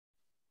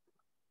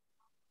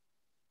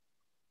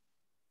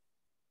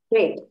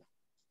Great.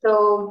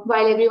 So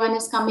while everyone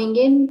is coming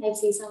in, I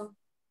see some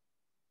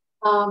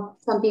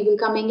people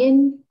coming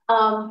in.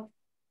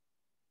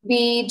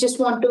 We just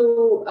want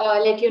to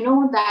let you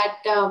know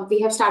that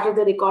we have started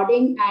the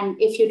recording, and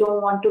if you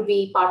don't want to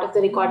be part of the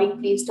recording,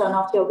 please turn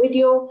off your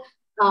video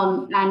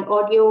and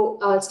audio,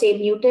 stay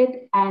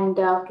muted, and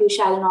you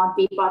shall not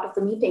be part of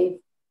the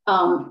meeting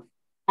and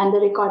the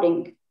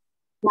recording.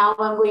 Now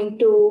I'm going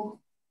to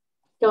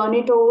turn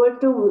it over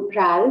to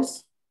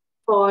Ralph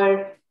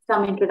for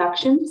some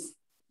introductions.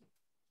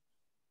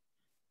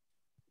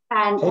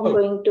 And I'm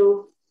going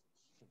to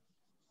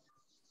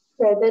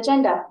share the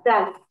agenda.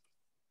 Ralph.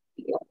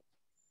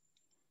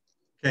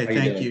 Okay,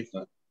 thank you.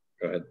 Go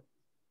ahead.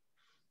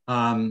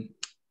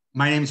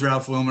 My name is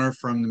Ralph Wilmer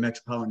from the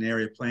Metropolitan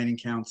Area Planning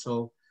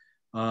Council.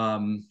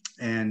 We're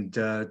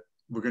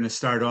going to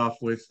start off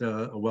with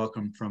a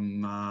welcome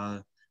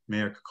from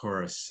Mayor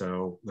Kokoris.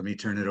 So let me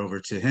turn it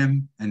over to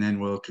him, and then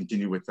we'll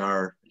continue with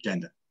our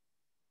agenda.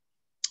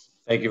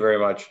 Thank you very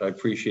much. I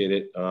appreciate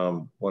it.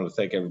 Want to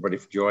thank everybody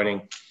for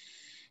joining.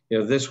 You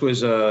know, this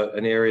was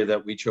an area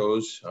that we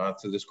chose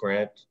through this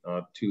grant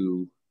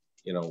to,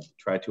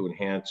 try to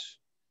enhance.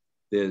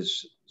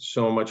 There's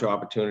so much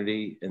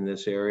opportunity in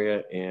this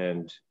area,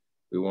 and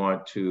we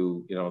want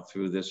to,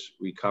 through this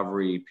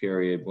recovery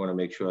period, want to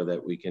make sure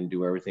that we can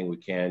do everything we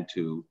can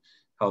to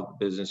help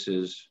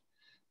businesses,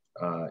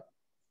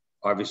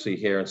 obviously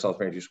here in South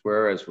Braintree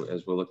Square, as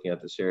we're looking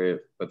at this area,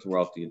 but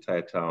throughout the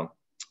entire town.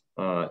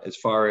 As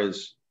far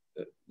as,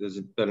 there's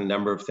been a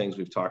number of things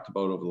we've talked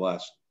about over the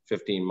last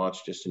 15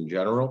 months, just in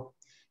general,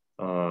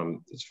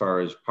 as far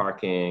as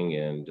parking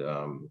and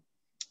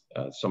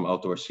some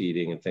outdoor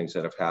seating and things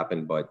that have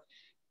happened. But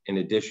in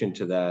addition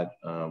to that,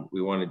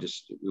 we want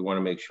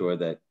to make sure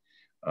that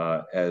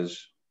as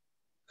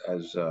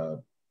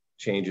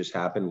changes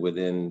happen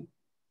within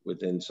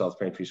South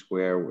Braintree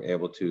Square, we're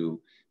able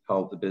to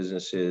help the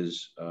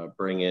businesses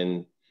bring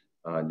in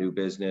new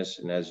business,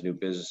 and as new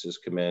businesses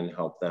come in,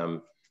 help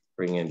them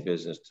bring in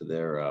business to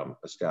their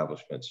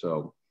establishment.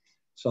 So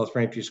South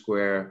Braintree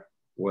Square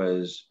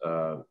was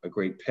a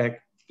great pick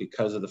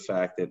because of the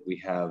fact that we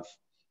have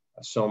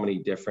so many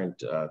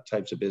different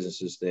types of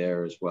businesses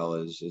there, as well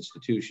as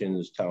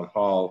institutions. Town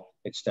Hall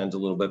extends a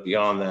little bit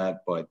beyond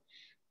that, but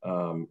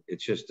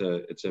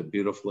it's a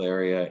beautiful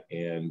area,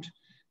 and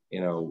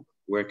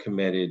we're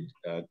committed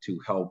to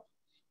help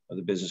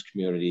the business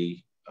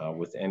community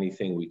with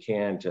anything we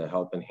can to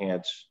help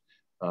enhance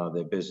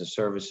their business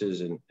services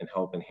and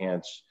help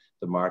enhance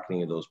the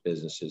marketing of those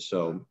businesses.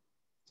 So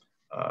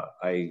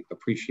I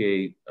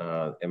appreciate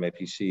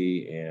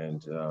MAPC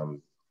and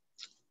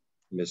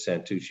Ms.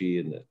 Santucci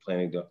and the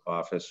planning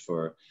office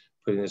for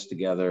putting this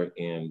together,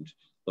 and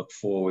look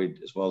forward,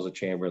 as well as the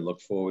chamber,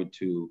 look forward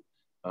to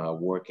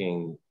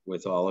working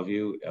with all of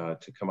you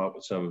to come up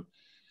with some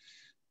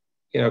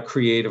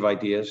creative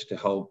ideas to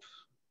help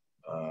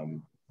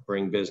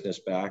bring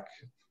business back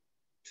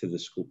to the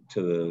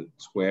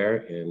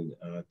square, and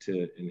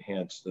to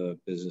enhance the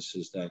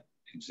businesses that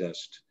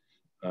exist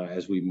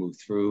as we move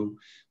through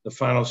the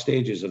final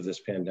stages of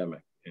this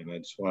pandemic. And I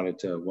just wanted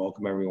to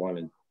welcome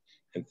everyone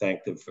and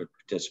thank them for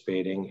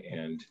participating.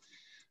 And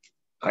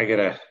I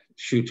gotta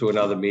shoot to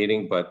another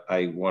meeting, but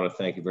I want to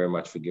thank you very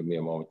much for giving me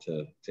a moment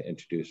to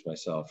introduce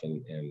myself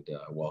and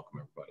welcome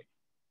everybody.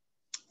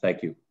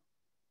 Thank you.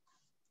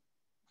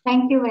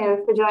 Thank you,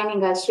 Mayor, for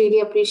joining us.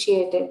 Really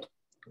appreciate it.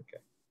 Okay.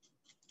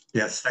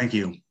 Yes, thank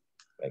you.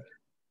 Thank you.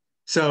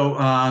 So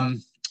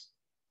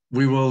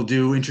we will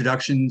do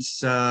introductions.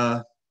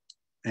 As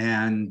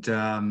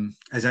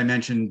I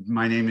mentioned,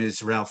 my name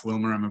is Ralph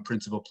Wilmer. I'm a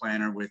principal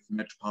planner with the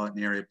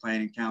Metropolitan Area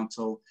Planning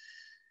Council.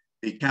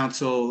 The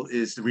council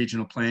is the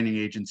regional planning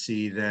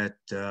agency that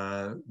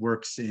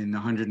works in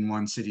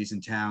 101 cities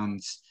and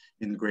towns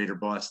in the greater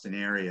Boston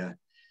area.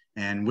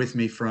 And with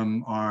me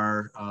from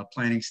our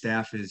planning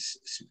staff is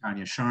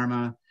Sukanya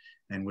Sharma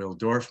and Will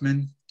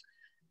Dorfman.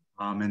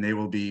 And they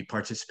will be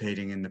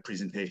participating in the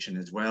presentation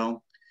as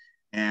well.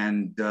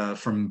 And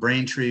from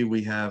Braintree,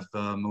 we have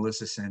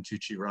Melissa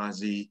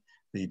Santucci-Razzi,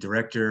 the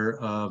Director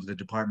of the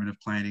Department of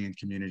Planning and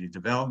Community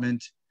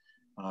Development.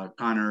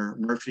 Connor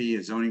Murphy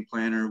is zoning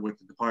planner with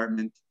the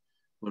department.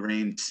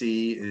 Lorraine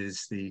C.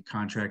 is the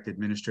contract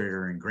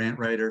administrator and grant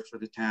writer for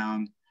the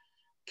town.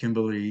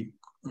 Kimberly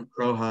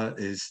Croha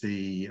is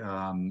the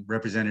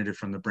representative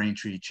from the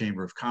Braintree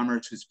Chamber of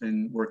Commerce, who's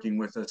been working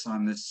with us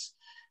on this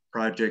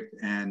project.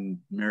 And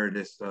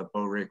Meredith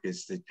Borick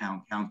is the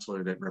town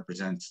councilor that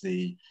represents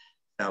the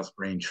South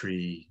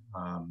Braintree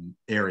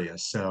area.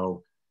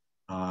 So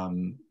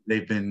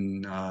they've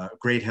been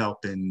great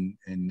help in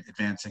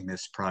advancing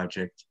this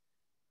project.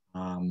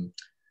 Wanted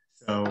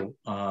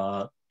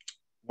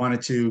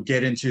to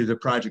get into the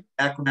project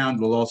background.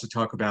 We'll also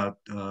talk about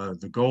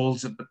the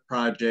goals of the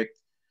project,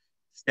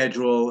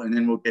 schedule, and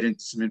then we'll get into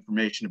some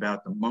information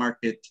about the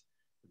market,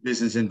 the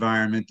business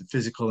environment, the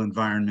physical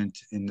environment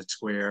in the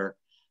square,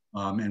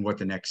 and what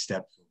the next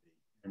steps will be.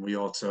 And we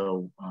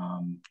also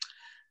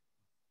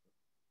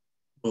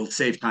we'll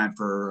save time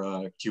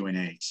for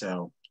Q&A.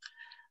 So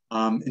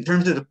In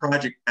terms of the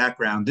project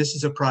background, this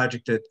is a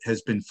project that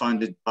has been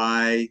funded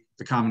by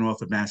the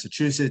Commonwealth of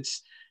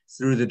Massachusetts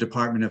through the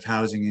Department of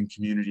Housing and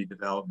Community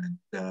Development.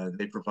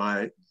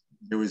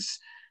 There was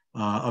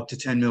up to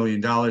 $10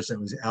 million that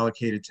was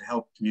allocated to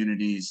help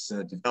communities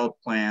develop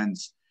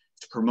plans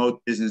to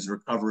promote business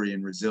recovery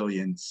and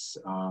resilience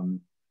in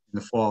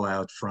the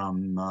fallout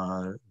from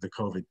the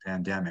COVID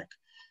pandemic.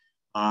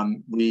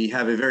 We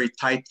have a very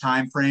tight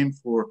time frame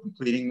for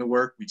completing the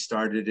work. We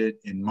started it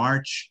in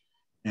March,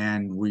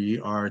 and we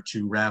are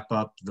to wrap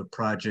up the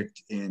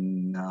project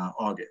in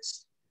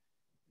August.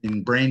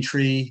 In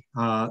Braintree,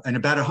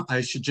 and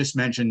I should just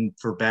mention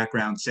for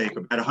background's sake,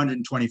 about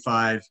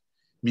 125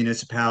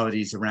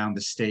 municipalities around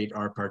the state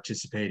are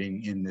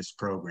participating in this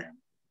program.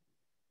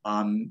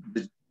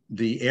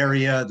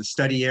 The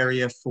study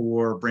area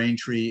for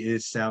Braintree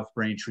is South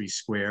Braintree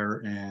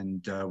Square,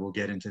 and we'll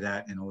get into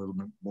that in a little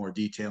bit more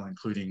detail,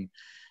 including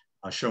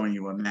showing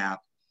you a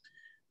map.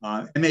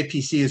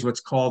 MAPC is what's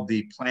called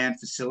the plan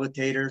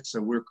facilitator.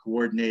 So we're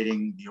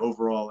coordinating the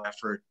overall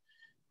effort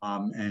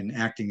and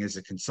acting as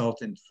a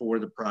consultant for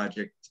the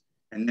project.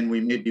 And then we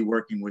may be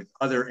working with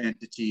other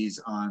entities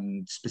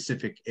on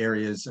specific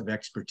areas of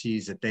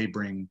expertise that they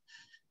bring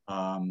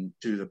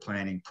to the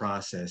planning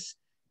process.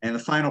 And the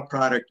final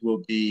product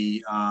will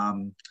be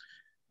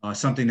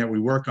something that we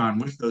work on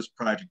with those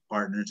project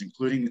partners,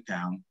 including the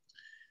town,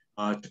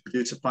 to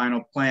produce a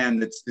final plan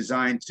that's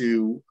designed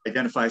to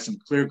identify some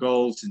clear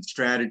goals and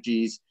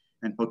strategies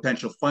and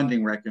potential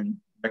funding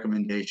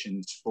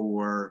recommendations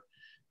for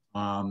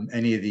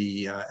any of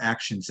the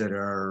actions that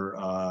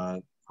are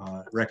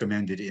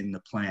recommended in the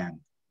plan.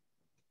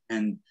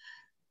 And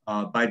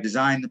by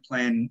design, the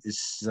plan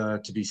is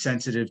to be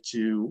sensitive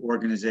to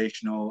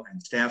organizational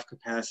and staff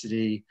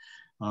capacity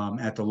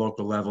at the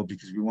local level,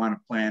 because we want a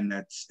plan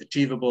that's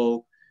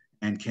achievable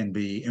and can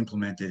be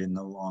implemented in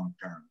the long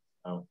term,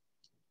 or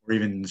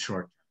even in the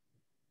short term.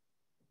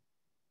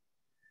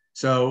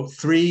 So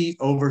 3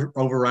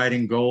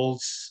 overriding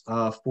goals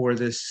for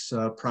this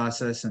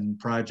process and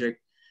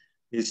project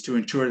is to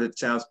ensure that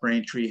South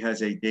Braintree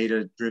has a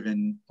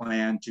data-driven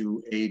plan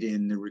to aid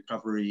in the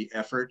recovery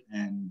effort.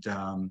 And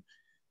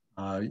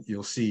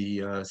you'll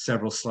see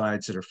several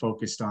slides that are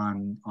focused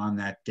on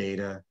that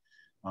data,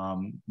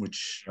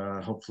 which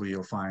hopefully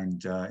you'll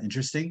find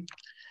interesting.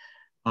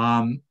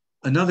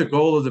 Another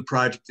goal of the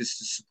project is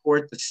to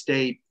support the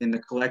state in the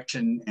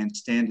collection and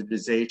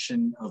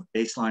standardization of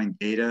baseline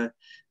data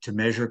to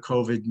measure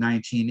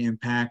COVID-19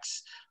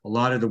 impacts. A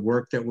lot of the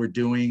work that we're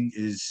doing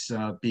is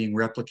being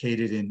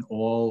replicated in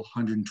all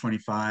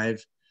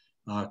 125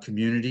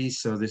 communities.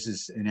 So this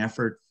is an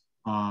effort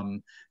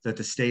that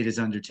the state is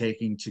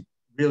undertaking to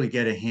really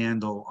get a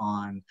handle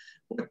on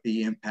what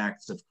the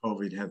impacts of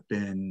COVID have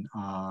been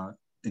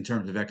in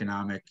terms of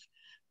economic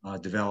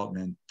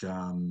development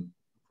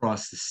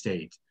across the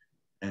state.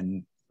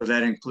 And so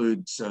that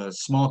includes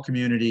small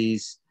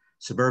communities,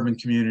 suburban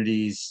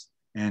communities,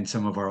 and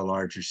some of our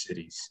larger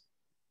cities.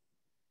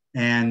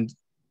 And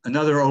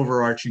another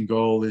overarching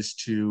goal is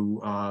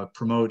to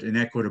promote an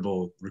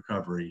equitable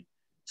recovery.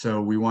 So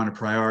we want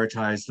to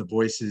prioritize the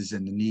voices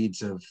and the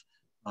needs of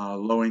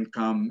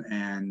low-income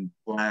and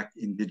Black,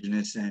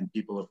 Indigenous, and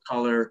people of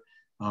color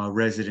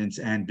residents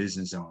and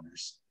business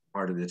owners,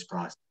 part of this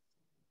process.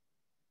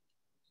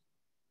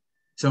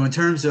 So in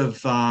terms of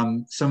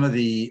some of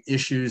the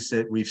issues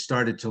that we've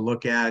started to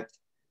look at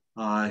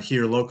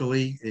here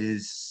locally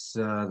is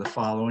the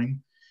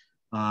following.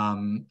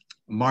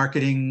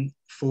 Marketing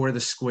for the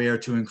square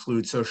to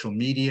include social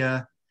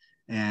media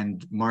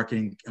and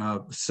marketing,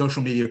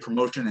 social media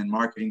promotion and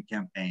marketing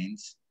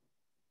campaigns.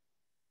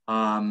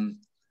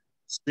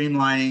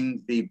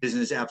 Streamlining the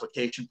business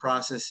application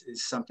process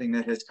is something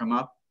that has come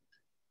up.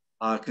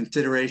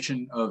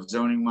 Consideration of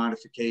zoning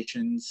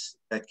modifications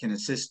that can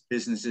assist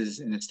businesses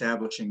in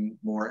establishing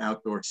more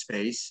outdoor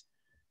space.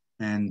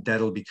 And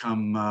that'll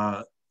become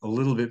a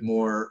little bit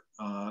more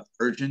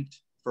urgent,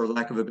 for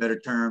lack of a better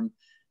term,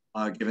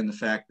 given the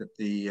fact that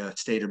the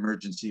state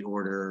emergency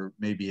order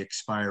may be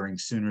expiring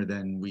sooner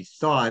than we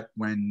thought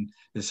when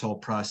this whole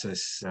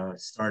process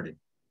started.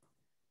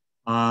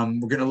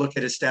 We're going to look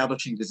at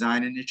establishing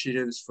design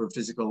initiatives for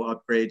physical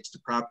upgrades to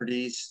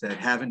properties that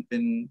haven't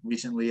been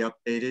recently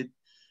updated.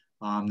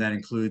 That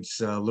includes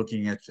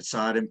looking at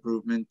facade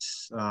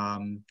improvements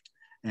and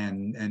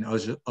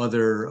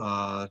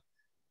other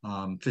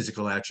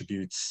physical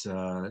attributes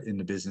in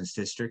the business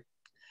district.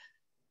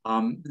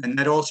 And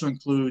that also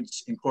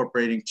includes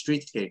incorporating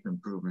streetscape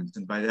improvements.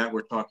 And by that,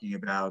 we're talking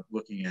about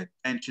looking at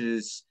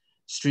benches,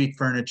 street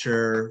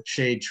furniture,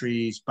 shade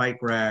trees, bike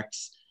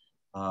racks.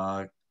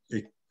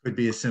 It could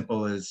be as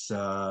simple as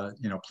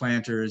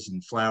planters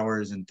and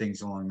flowers and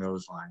things along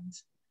those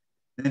lines.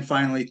 And then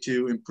finally,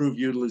 to improve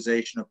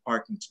utilization of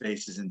parking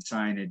spaces and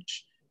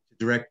signage to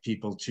direct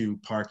people to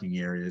parking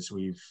areas.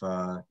 We've,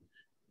 the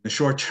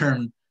short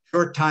time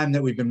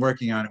that we've been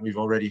working on it, we've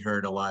already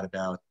heard a lot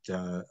about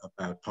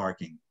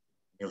parking.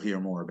 You'll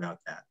hear more about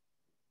that.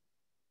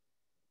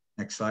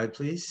 Next slide,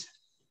 please.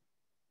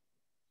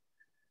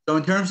 So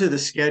in terms of the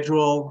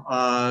schedule,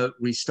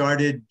 we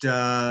started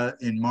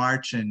in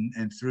March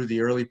and through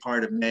the early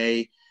part of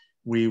May,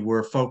 we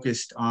were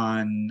focused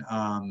on,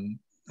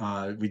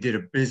 we did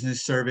a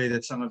business survey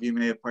that some of you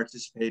may have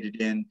participated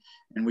in,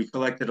 and we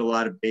collected a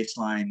lot of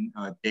baseline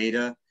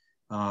data.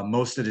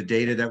 Most of the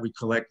data that we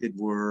collected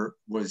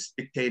was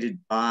dictated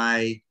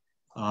by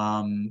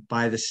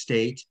the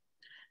state.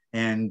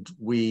 And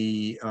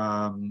we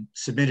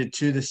submitted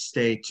to the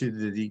state, to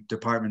the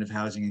Department of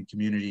Housing and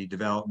Community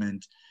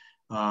Development,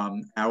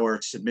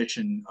 our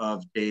submission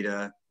of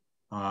data,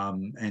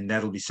 and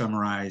that'll be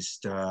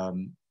summarized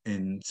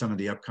in some of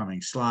the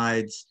upcoming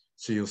slides.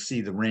 So you'll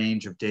see the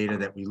range of data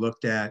that we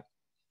looked at.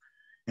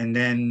 And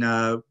then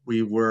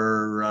we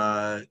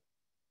were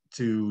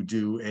to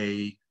do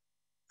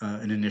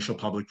an initial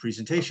public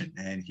presentation,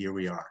 and here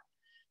we are.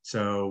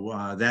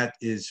 So that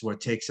is what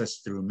takes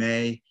us through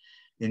May.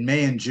 In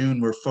May and June,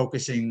 we're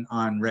focusing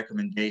on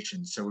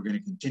recommendations. So we're going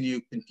to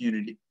continue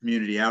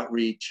community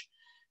outreach,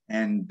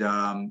 and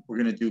we're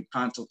going to do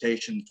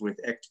consultations with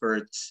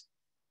experts.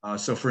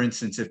 So for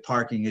instance, if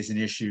parking is an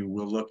issue,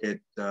 we'll look at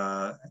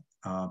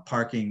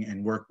parking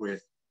and work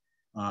with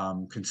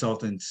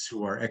consultants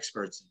who are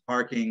experts in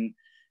parking.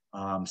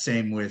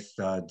 Same with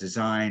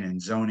design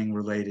and zoning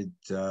related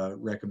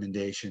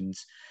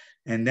recommendations.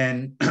 And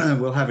then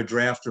we'll have a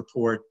draft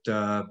report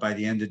by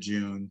the end of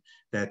June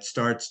that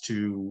starts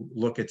to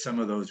look at some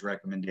of those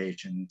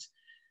recommendations.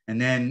 And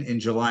then in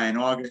July and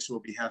August, we'll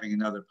be having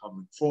another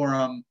public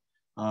forum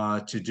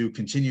to do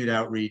continued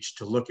outreach,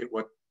 to look at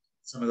what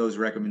some of those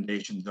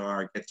recommendations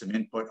are, get some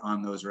input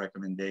on those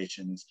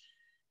recommendations.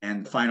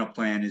 And the final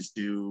plan is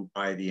due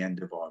by the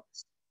end of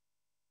August.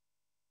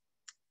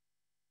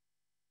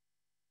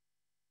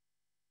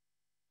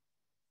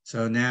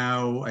 So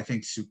now I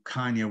think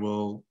Sukanya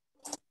will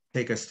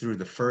take us through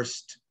the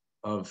first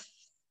of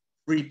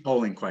 3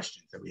 polling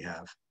questions that we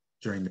have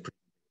during the presentation.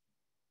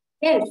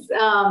 Yes,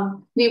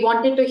 we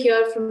wanted to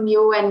hear from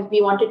you, and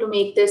we wanted to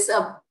make this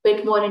a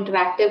bit more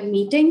interactive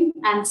meeting.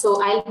 And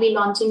so I'll be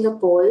launching a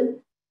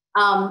poll,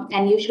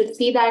 and you should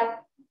see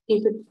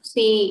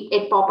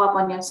it pop up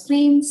on your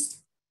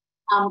screens.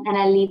 And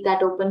I'll leave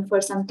that open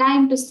for some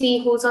time to see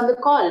who's on the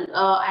call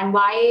and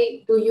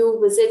why do you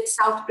visit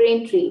South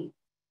Braintree.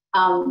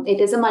 It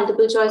is a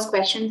multiple choice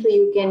question, so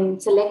you can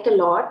select a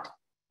lot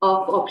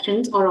of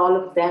options or all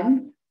of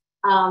them.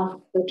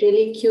 But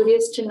really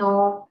curious to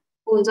know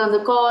who's on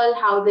the call,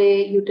 how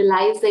they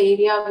utilize the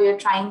area we are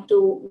trying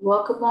to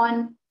work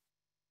upon.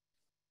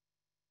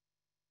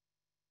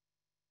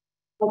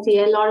 I see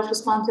a lot of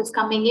responses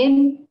coming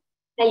in.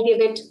 I'll give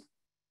it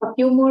a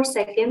few more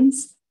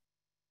seconds.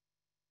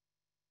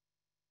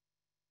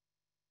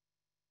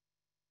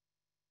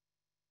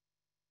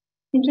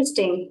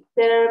 Interesting.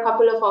 There are a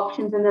couple of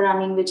options in the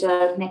running which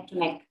are neck to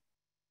neck.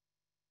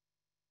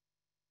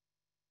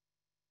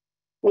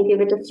 I'll give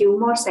it a few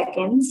more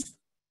seconds.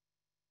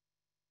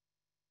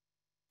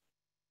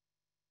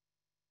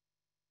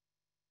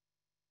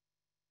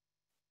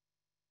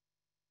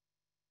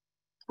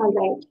 All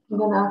right, I'm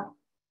gonna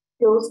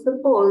close the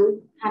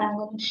poll and I'm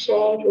gonna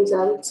share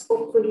results.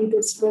 Hopefully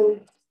this will.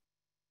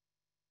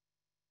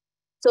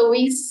 So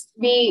we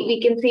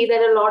can see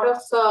that a lot of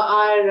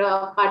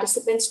our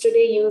participants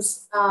today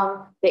use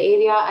the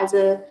area as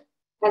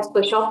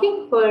for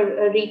shopping,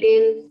 for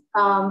retail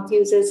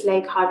uses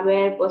like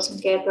hardware,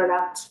 personal care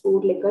products,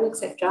 food, liquor,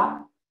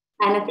 etc.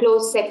 And a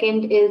close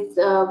second is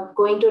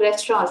going to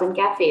restaurants and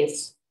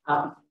cafes.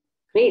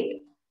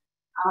 Great.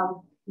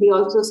 We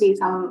also see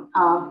some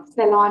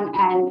salon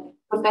and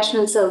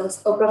professional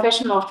service or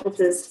professional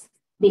offices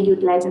being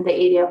utilized in the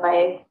area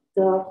by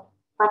the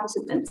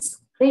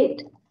participants.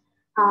 Great.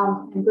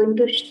 I'm going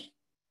to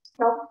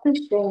stop the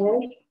share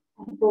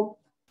and hope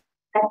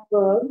that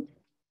works.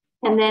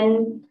 And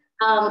then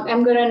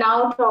I'm going to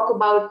now talk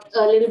about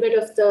a little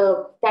bit of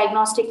the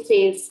diagnostic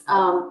phase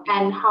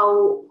and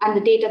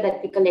the data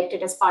that we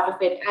collected as part of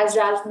it. As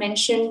Ralph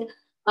mentioned,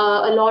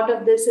 a lot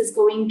of this is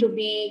going to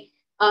be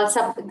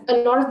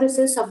a lot of this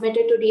is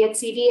submitted to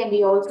DHCD, and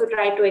we also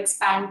try to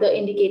expand the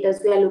indicators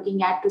we are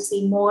looking at to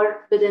see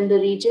more within the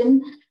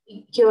region.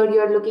 Here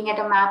you're looking at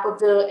a map of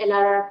the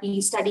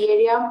LRRP study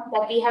area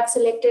that we have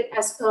selected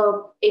as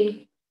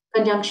in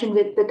conjunction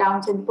with the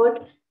town's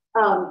input.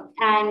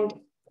 And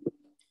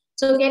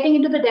so getting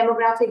into the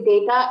demographic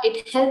data,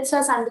 it helps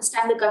us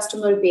understand the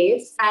customer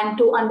base, and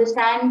to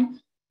understand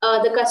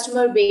the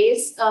customer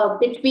base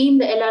between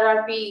the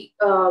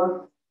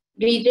LRRP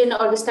region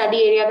or the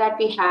study area that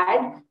we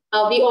had.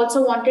 We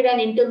also wanted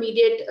an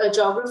intermediate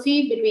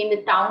geography between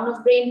the town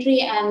of Braintree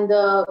and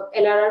the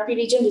LRRP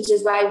region, which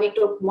is why we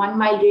took 1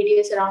 mile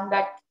radius around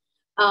that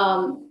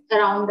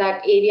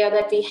area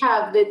that we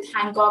have, with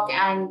Hancock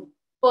and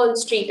Pearl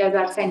Street as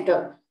our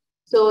center.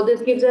 So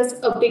this gives us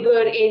a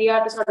bigger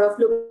area to sort of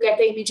look at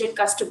the immediate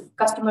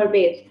customer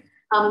base.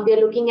 We're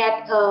looking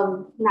at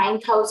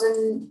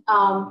 9,000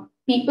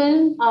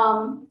 people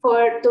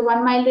for the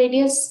 1 mile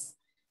radius.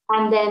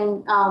 And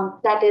then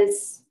that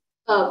is,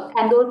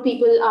 and those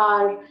people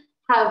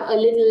have a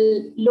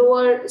little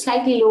lower,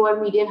 slightly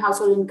lower median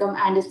household income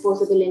and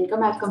disposable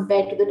income as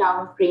compared to the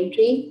town of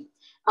Braintree.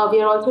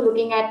 We are also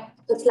looking at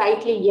a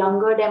slightly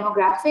younger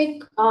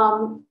demographic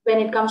when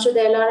it comes to the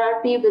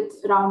LRRP, with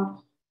around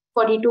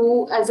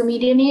 42 as a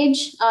median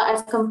age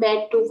as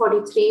compared to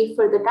 43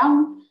 for the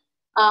town.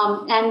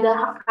 And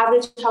the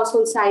average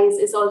household size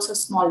is also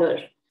smaller.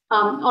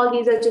 All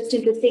these are just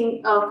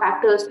interesting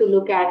factors to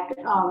look at.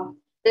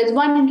 There's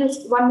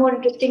one more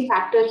interesting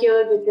factor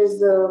here, which is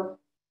the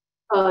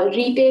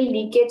retail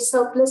leakage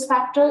surplus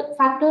factor.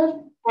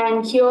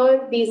 And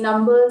here these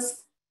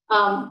numbers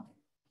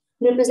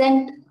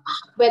represent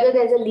whether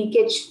there's a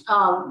leakage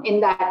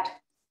in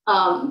that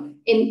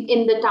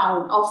in the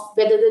town, of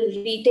whether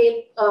the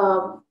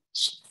retail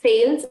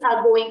sales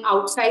are going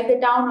outside the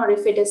town or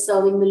if it is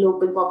serving the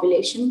local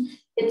population.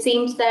 It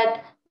seems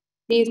that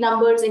these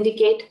numbers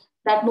indicate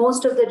that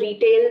most of the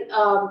retail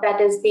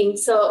that is being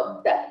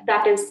served,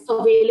 that is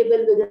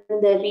available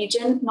within the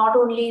region, not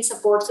only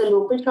supports the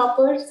local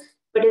shoppers,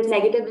 but is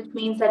negative, which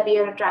means that we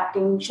are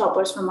attracting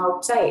shoppers from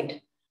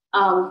outside,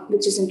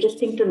 which is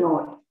interesting to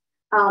note.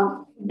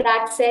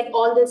 That said,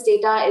 all this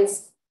data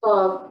is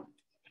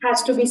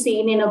has to be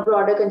seen in a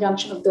broader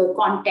conjunction of the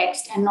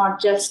context and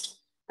not just,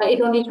 it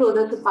only shows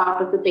us a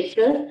part of the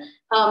picture.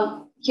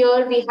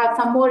 Here we have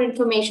some more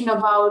information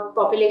about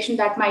population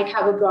that might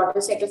have a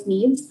broader set of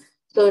needs.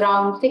 So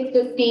around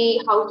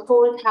 650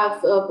 households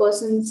have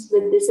persons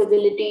with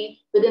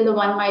disability within the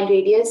 1 mile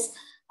radius.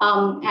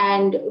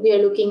 And we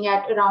are looking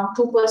at around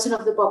 2%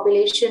 of the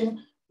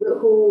population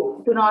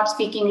who do not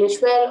speak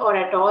English well or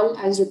at all,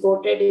 as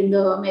reported in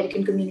the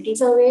American Community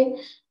Survey.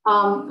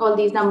 All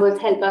these numbers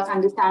help us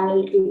understand a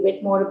little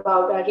bit more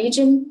about our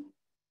region.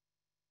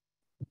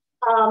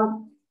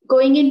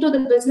 Going into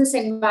the business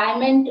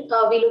environment,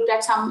 we looked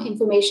at some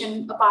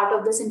information. A part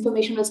of this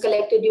information was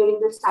collected during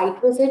the site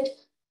visit,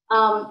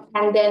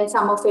 and then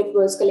some of it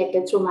was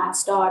collected through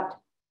MassDOT,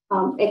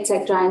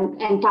 etc.,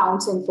 and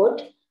town's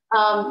input.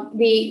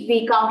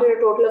 We counted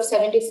a total of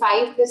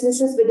 75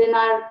 businesses within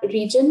our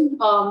region,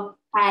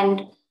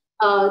 and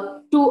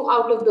 2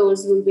 out of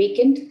those were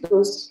vacant.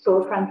 Those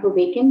storefronts were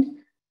vacant.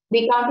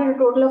 We counted a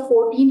total of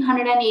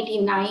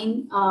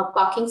 1,489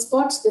 parking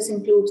spots. This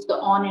includes the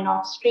on and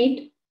off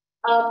street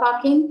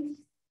parking.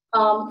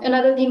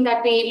 Another thing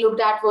that we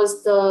looked at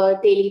was the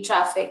daily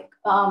traffic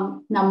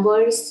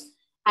numbers,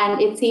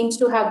 and it seems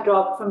to have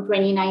dropped from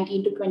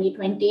 2019 to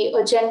 2020,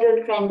 a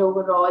general trend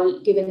overall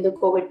given the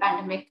COVID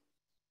pandemic.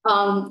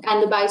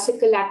 And the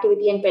bicycle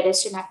activity and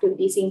pedestrian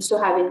activity seems to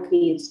have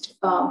increased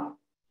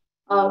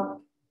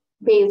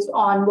based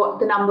on what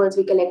the numbers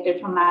we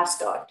collected from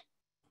MassDOT.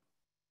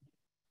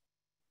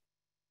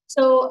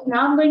 So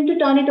now I'm going to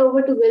turn it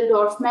over to Will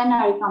Dorfman,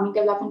 our economic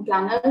development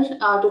planner,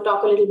 to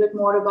talk a little bit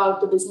more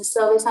about the business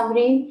survey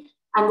summary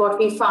and what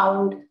we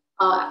found.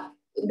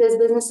 This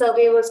business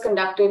survey was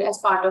conducted as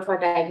part of our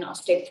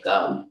diagnostic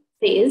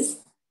phase.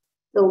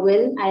 So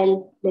Will,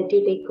 I'll let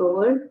you take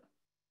over.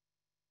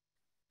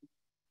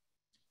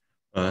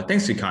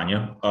 Thanks,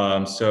 Sukanya.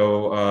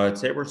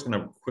 Today we're just going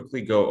to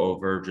quickly go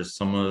over just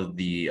some of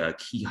the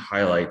key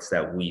highlights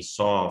that we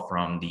saw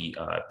from the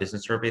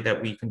business survey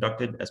that we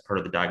conducted as part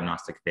of the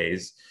diagnostic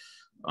phase.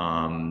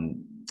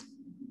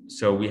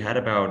 So we had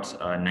about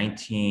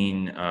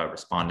 19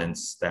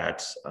 respondents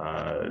that,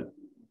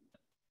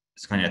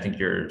 Sukanya, I think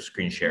your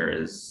screen share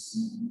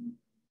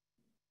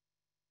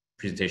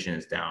presentation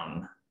is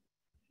down,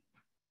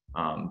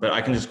 but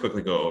I can just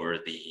quickly go over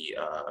the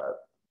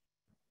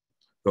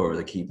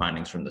key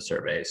findings from the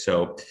survey.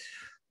 So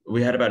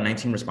we had about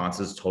 19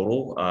 responses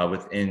total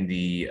within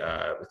the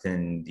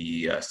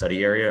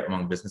study area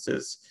among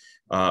businesses.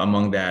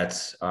 Among that,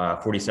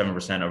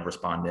 47% of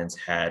respondents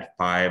had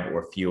 5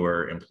 or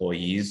fewer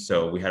employees.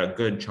 So we had a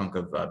good chunk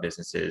of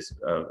businesses,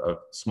 of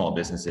small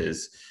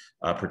businesses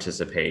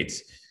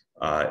participate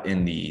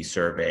in the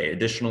survey.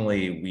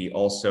 Additionally, we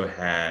also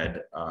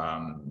had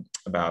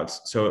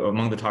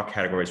among the top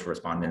categories for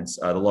respondents,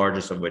 the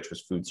largest of which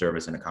was food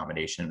service and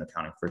accommodation,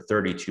 accounting for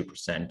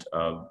 32%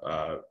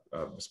 of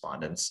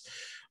respondents.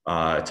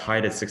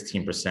 Tied at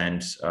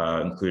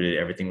 16% included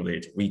everything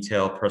related to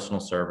retail,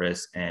 personal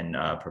service, and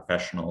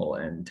professional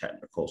and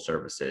technical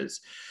services.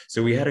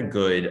 So we had a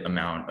good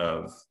amount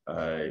of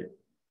a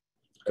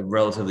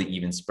relatively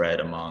even spread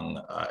among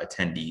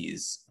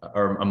attendees,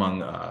 or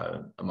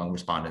among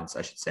respondents,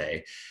 I should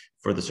say,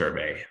 for the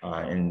survey.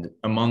 And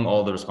among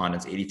all the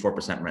respondents,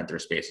 84% rent their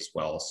space as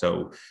well.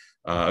 So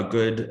a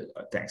good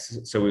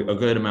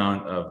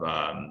amount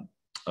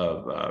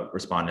of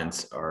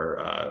respondents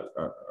are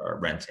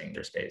renting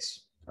their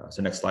space.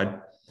 So next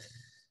slide.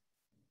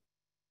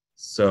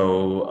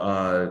 So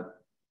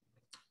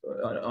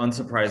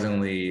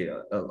unsurprisingly,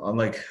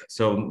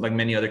 like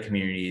many other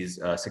communities,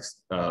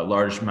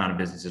 large amount of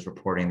businesses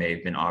reporting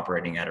they've been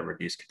operating at a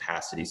reduced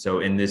capacity. So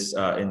in this,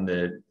 in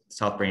the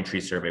South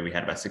Braintree survey, we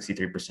had about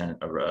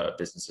 63% of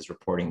businesses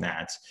reporting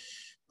that.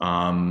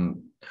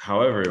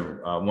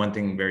 However, one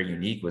thing very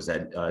unique was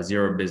that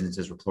 0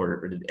 businesses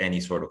reported any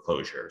sort of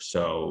closure.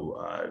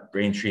 So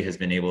Braintree has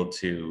been able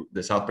to,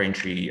 the South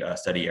Braintree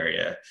study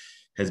area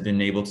has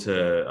been able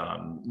to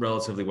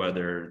relatively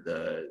weather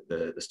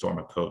the storm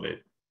of COVID.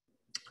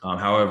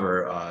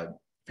 However,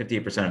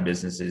 58% of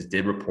businesses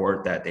did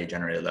report that they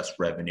generated less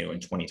revenue in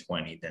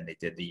 2020 than they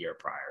did the year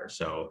prior.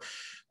 So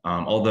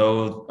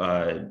although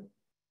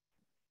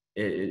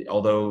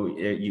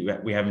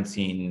we haven't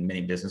seen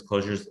many business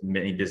closures,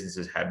 many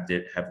businesses have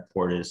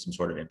reported some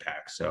sort of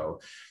impact. So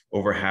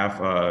over half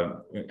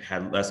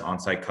had less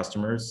on-site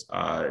customers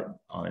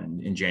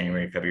in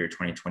January and February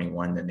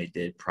 2021 than they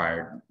did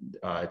prior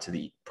to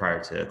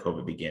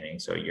COVID beginning,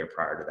 so a year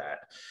prior to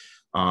that.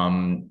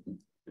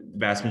 The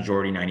vast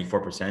majority,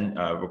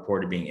 94%,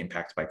 reported being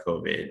impacted by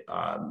COVID.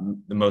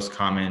 The most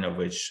common of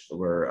which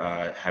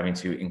were having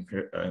to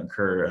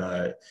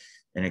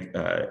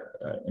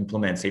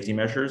implement safety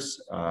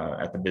measures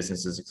at the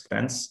business's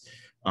expense.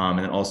 And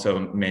then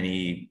also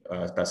many,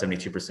 about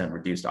 72%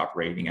 reduced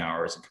operating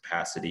hours and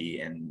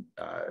capacity, and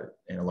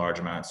a large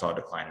amount saw a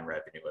decline in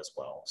revenue as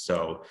well.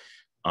 So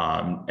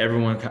a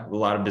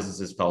lot of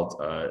businesses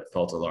felt a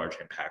large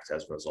impact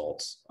as a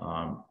result.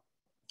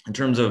 In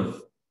terms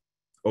of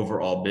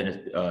overall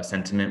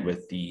sentiment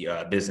with the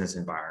business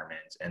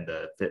environment and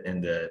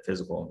the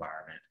physical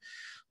environment.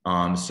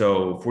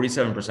 So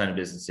 47% of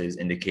businesses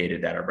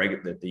indicated that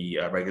the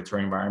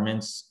regulatory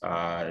environments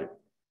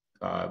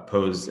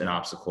pose an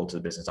obstacle to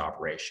the business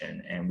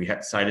operation. And we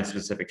had cited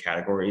specific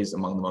categories.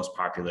 Among the most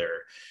popular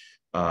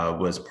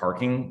was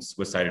parking,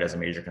 was cited as a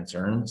major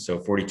concern. So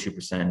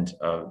 42%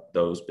 of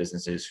those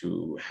businesses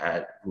who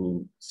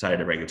cited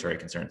a regulatory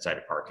concern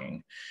cited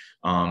parking.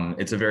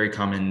 It's a very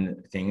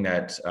common thing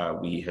that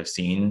we have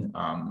seen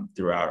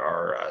throughout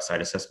our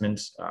site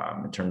assessments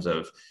in terms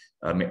of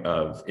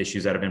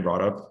issues that have been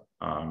brought up.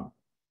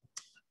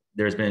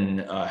 There's been,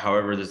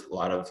 however, there's a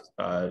lot of,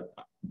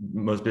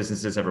 most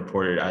businesses have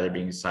reported either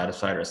being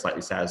satisfied or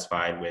slightly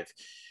satisfied with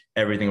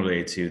everything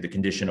related to the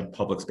condition of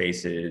public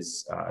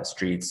spaces,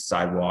 streets,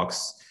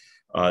 sidewalks,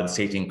 the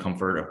safety and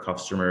comfort of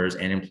customers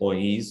and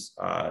employees,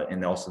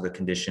 and also the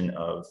condition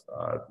of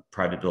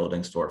private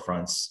buildings,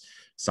 storefronts,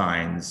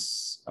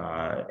 signs,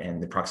 and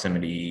the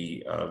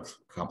proximity of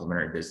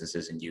complementary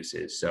businesses and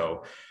uses.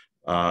 So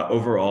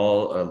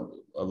overall,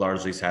 a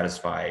largely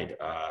satisfied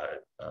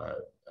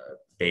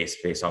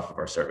based off of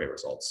our survey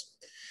results.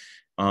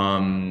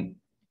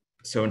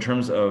 So in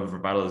terms of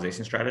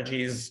revitalization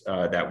strategies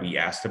that we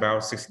asked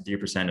about,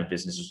 63% of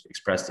businesses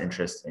expressed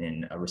interest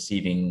in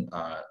receiving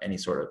any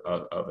sort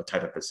of a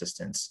type of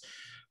assistance.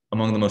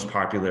 Among the most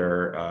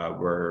popular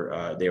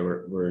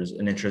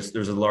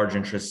was a large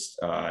interest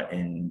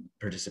in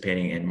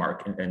participating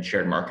in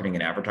shared marketing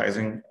and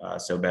advertising.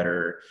 So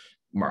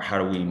how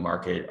do we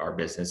market our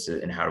business,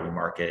 and how do we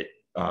market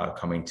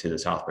coming to the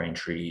South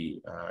Braintree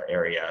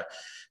area?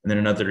 And then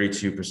another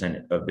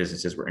 32% of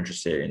businesses were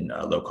interested in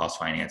low-cost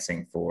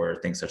financing for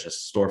things such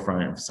as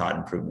storefront and facade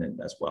improvement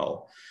as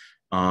well.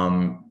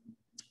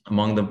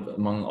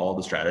 Among all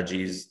the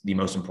strategies, the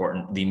most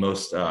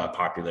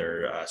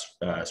popular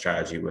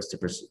strategy was to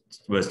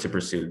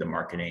pursue the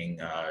marketing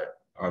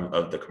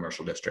of the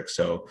commercial district.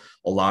 So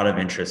a lot of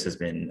interest has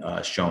been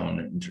shown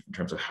in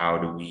terms of how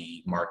do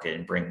we market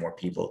and bring more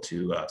people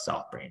to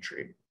South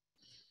Braintree.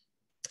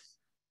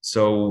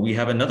 So we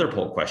have another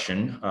poll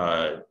question.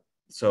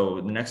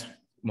 So the next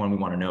one we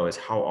want to know is,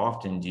 how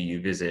often do you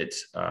visit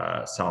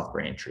South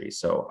Braintree?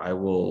 So I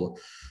will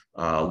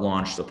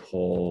launch the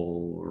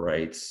poll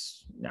right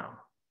now.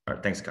 All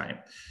right, thanks, Connie.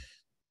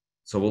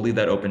 So we'll leave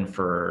that open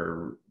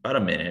for about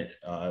a minute,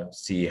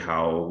 see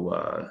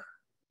what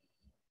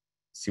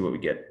we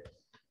get.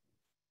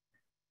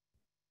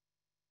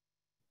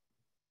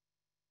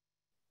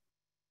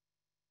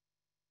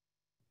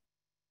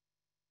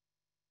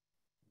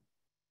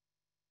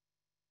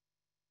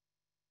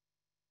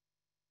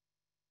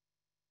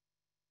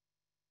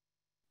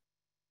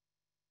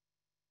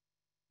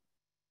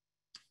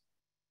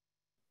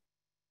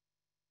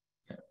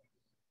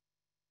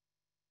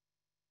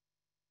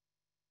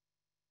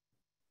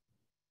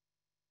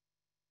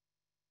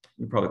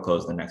 We'll probably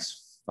close the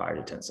next 5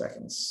 to 10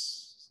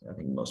 seconds. I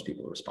think most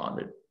people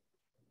responded.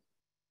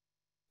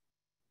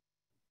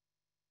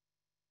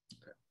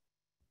 Okay.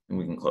 And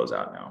we can close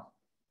out now.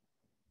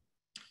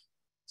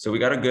 So we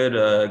got a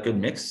good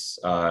mix.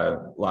 A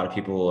lot of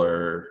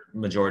people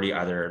majority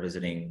either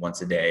visiting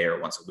once a day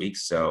or once a week.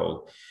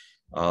 So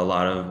a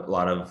lot of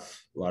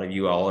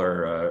you all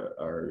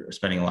are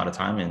spending a lot of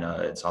time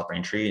in South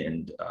Braintree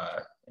and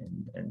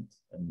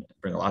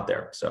bring a lot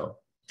there. So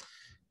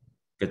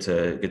good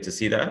to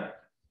see that.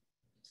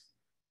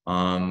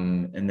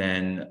 And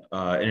then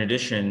in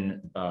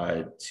addition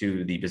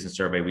to the business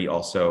survey, we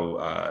also,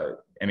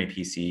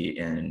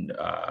 MAPC and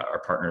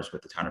our partners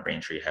with the Town of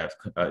Braintree have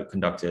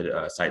conducted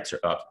site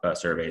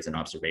surveys and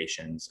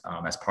observations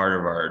as part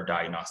of our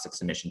diagnostic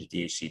submission to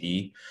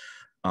DHCD.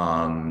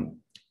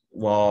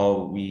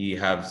 While we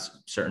have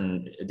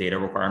certain data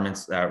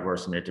requirements that were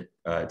submitted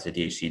to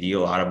DHCD, a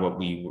lot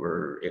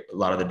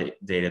of the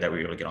data that we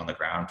were able to get on the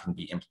ground can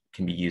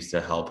be used to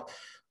help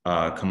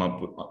come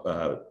up with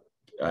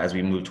as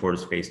we move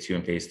towards phase 2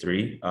 and phase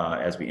 3,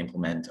 as we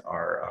implement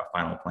our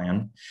final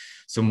plan.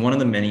 So one of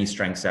the many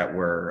strengths that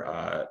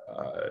were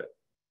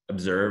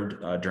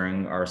observed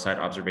during our site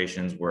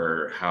observations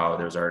were how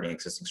there's already an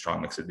existing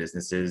strong mix of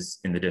businesses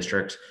in the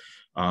district,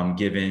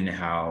 given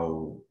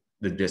how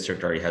the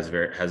district already has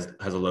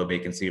a low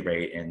vacancy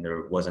rate, and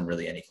there wasn't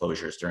really any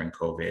closures during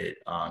COVID.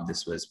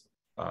 This was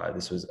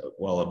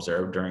well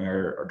observed during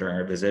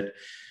our visit.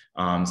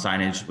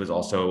 Signage was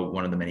also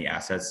one of the many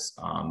assets,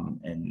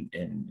 and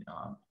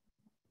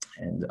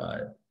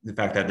the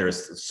fact that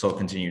there's still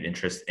continued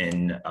interest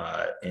in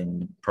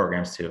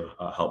programs to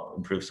help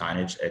improve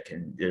signage,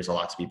 there's a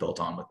lot to be built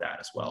on with that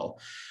as well.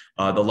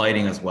 The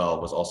lighting as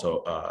well was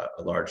also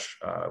a large,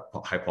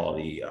 high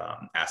quality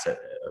asset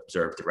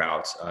observed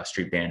throughout.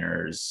 Street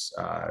banners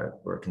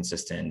were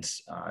consistent.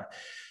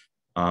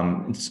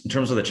 In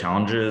terms of the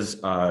challenges,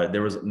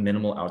 there was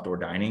minimal outdoor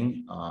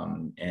dining,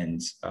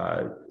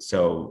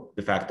 so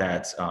the fact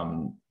that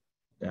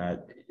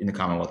in the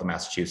Commonwealth of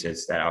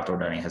Massachusetts, that outdoor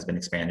dining has been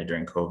expanded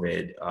during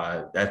COVID.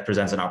 That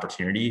presents an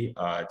opportunity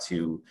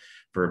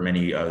for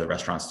many of the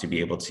restaurants to be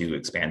able to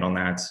expand on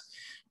that.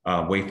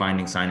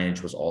 Wayfinding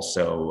signage was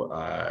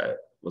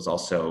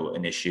also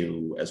an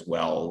issue as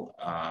well.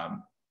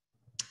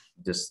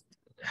 Just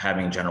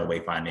having general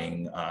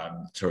wayfinding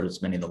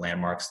towards many of the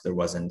landmarks,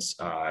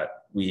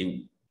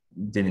 we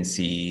didn't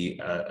see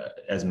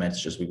as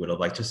much as we would have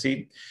liked to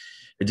see.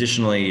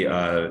 Additionally,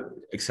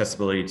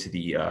 accessibility to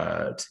the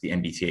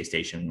MBTA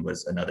station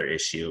was another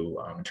issue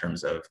in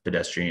terms of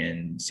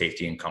pedestrian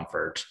safety and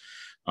comfort.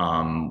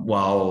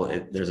 While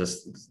there's a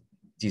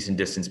decent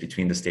distance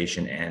between the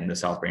station and the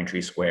South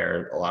Braintree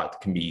Square, a lot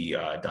can be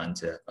done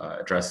to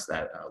address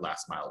that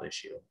last mile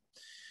issue.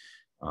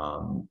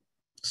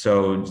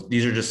 So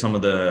these are just some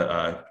of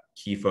the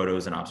key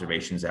photos and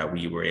observations that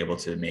we were able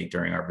to make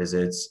during our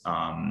visits.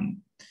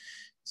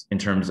 In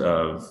terms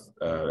of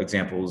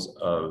examples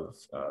of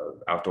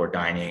outdoor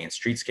dining and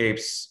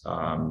streetscapes,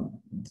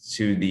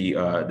 to the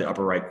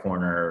upper right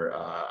corner,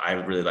 I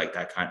really like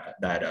that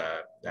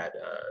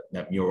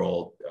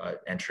mural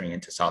entering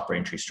into South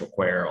Braintree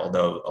Square,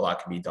 although a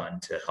lot can be done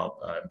to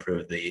help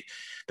improve the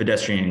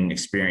pedestrian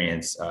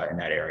experience in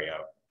that area.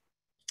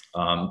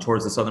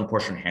 Towards the southern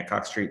portion of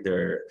Hancock Street,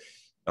 there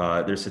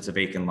sits a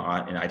vacant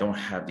lot, and I don't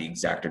have the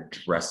exact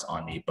address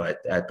on me, but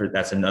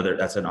that's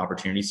an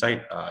opportunity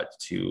site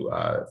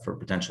for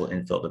potential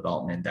infill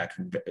development that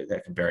can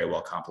very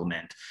well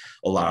complement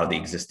a lot of the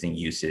existing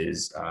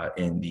uses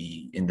in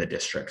the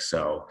district.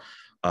 So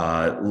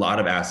a lot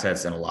of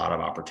assets and a lot of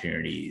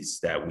opportunities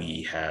that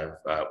we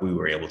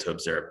were able to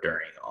observe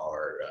during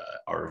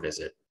our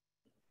visit.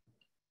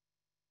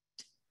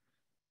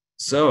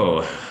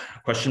 So,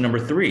 question number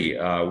 3,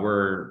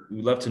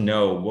 we'd love to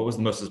know what was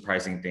the most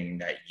surprising thing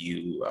that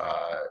you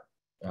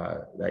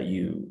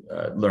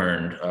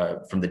learned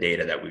from the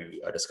data that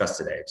we discussed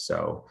today.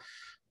 So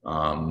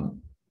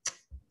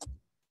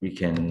we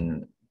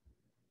can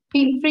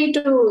feel free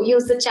to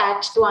use the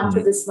chat to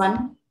answer this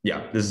one.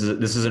 Yeah, this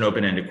is an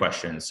open-ended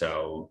question.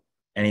 So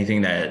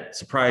anything that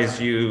surprised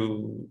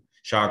you,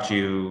 shocked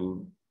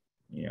you,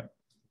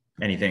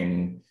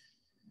 anything.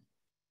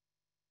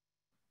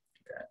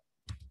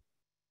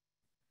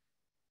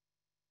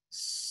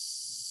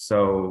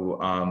 So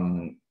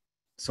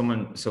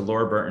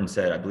Laura Burton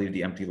said, I believe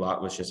the empty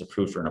lot was just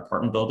approved for an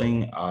apartment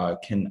building. I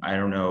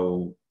don't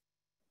know.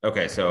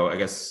 Okay, so I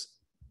guess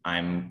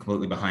I'm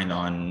completely behind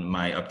on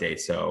my update.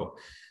 So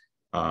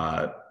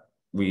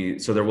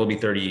there will be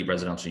 30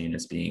 residential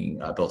units being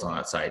built on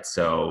that site.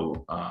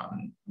 So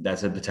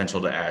that's a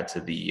potential to add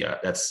to the,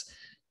 that's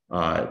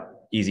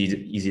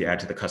easy to add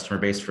to the customer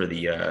base for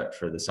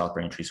the South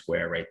Braintree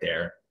Square right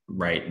there,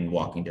 right in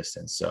walking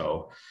distance.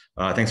 So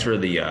thanks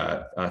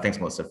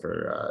Melissa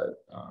for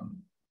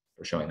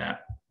showing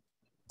that.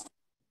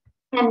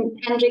 And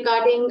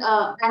regarding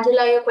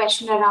Angela, your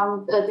question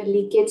around the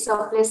leakage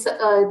surplus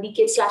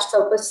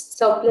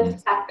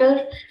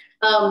factor,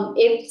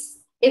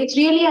 it's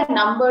really a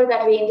number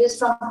that ranges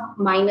from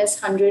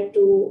 -100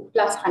 to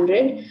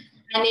 +100,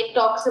 and it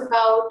talks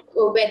about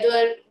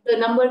whether the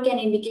number can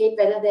indicate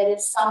whether there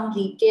is some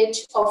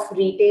leakage of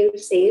retail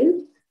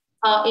sales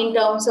in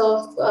terms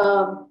of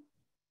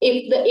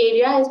if the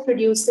area is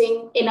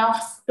producing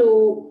enough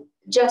to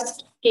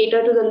just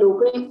cater to the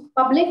local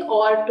public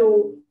or to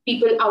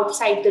people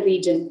outside the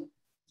region.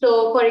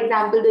 So, for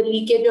example, the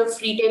leakage of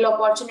retail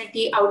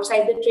opportunity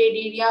outside the trade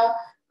area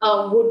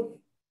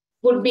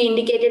would be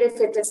indicated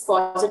if it is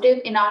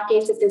positive. In our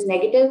case, it is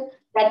negative.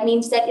 That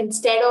means that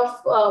instead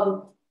of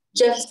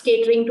just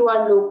catering to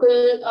our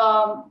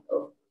local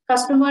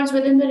customers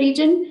within the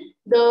region,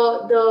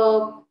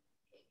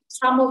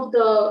 some of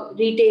the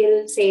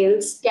retail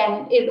sales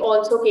is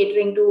also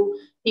catering to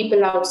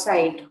people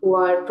outside who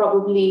are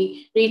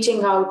probably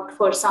reaching out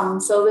for some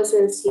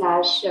services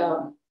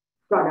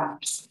 /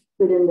 products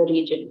within the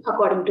region,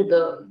 according to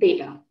the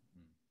data.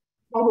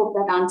 I hope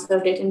that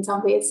answered it in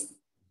some ways.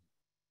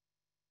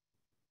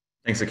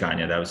 Thanks,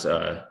 Akanya. That was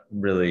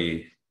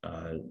really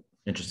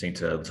interesting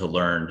to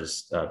learn,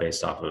 just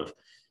based off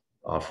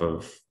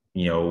of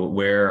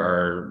where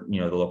are,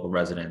 the local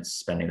residents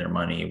spending their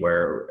money?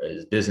 Where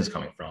is business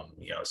coming from?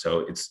 So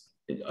it's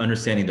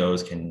understanding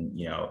those can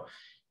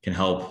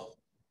help,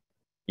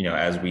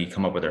 as we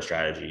come up with our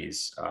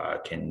strategies,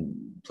 can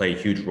play a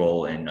huge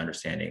role in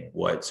understanding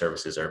what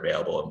services are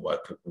available and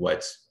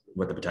what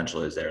the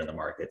potential is there in the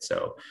market.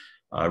 So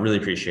I really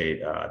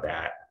appreciate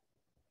that.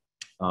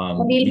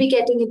 We'll be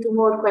getting into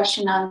more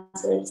question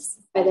answers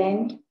by the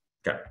end.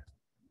 Okay.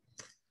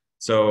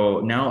 So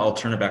now I'll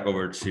turn it back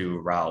over to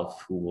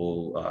Ralph, who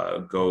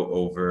will go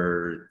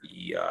over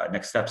the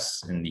next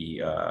steps in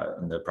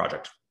the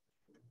project.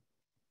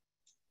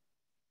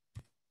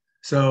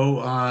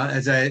 So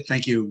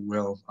thank you,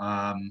 Will.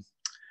 And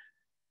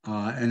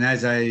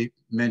as I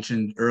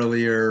mentioned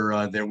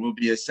earlier, there will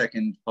be a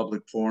second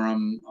public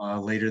forum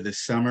later this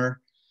summer.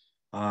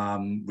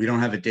 We don't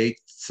have a date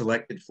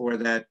selected for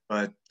that,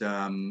 but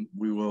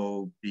we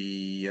will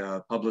be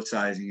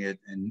publicizing it,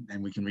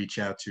 and we can reach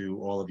out to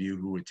all of you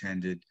who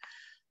attended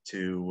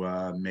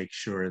to make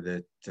sure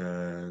that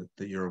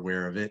that you're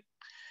aware of it.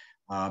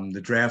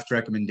 The draft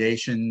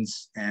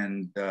recommendations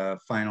and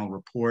final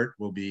report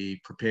will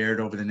be prepared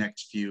over the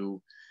next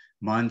few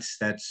months.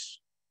 That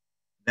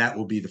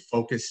will be the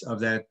focus of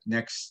that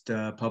next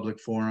public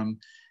forum,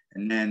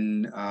 and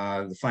then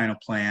the final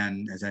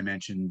plan, as I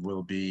mentioned,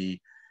 will be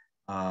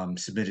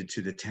submitted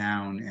to the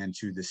town and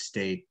to the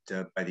state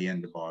by the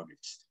end of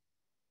August.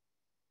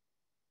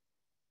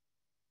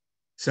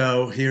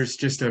 So here's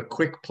just a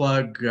quick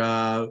plug.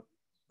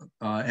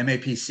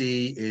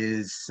 MAPC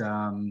is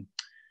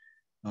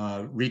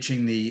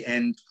reaching the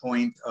end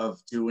point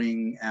of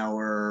doing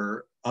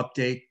our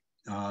update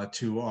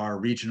to our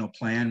regional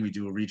plan. We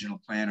do a regional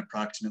plan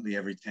approximately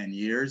every 10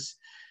 years.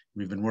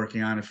 We've been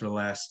working on it for the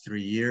last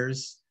 3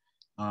 years.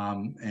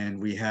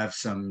 And we have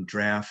some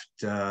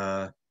draft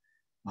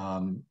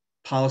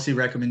policy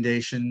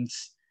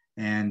recommendations,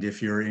 and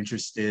if you're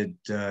interested,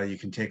 you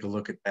can take a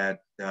look at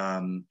that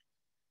and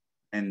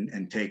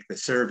take the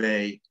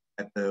survey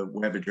at the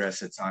web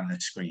address that's on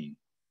the screen,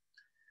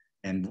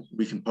 and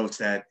we can post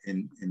that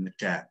in the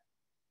chat.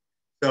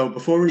 So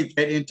before we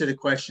get into the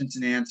questions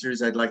and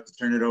answers, I'd like to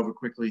turn it over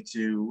quickly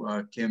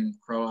to Kim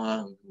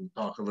Croha, who will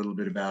talk a little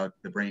bit about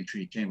the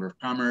Braintree Chamber of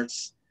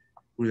Commerce,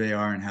 who they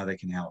are and how they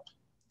can help.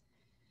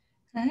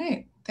 All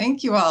right,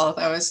 thank you all.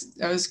 That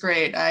was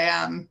great.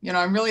 I'm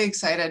really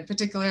excited,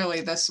 particularly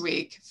this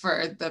week,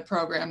 for the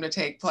program to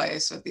take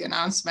place with the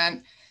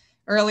announcement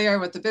earlier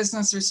with the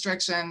business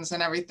restrictions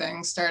and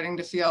everything starting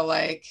to feel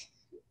like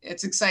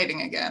it's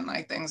exciting again,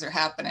 like things are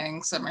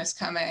happening, summer's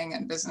coming,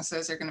 and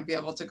businesses are going to be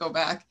able to go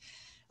back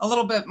a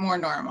little bit more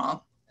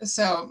normal.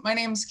 So my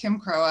name's Kim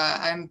Croa.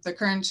 I'm the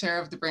current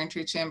chair of the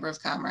Braintree Chamber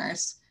of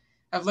Commerce.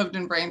 I've lived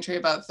in Braintree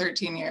about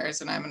 13 years,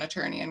 and I'm an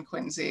attorney in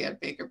Quincy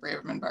at Baker,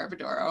 Braverman,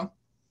 Barbadoro.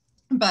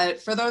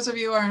 But for those of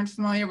you who aren't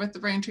familiar with the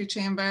Braintree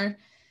Chamber,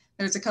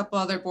 there's a couple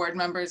other board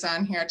members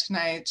on here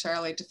tonight,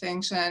 Charlie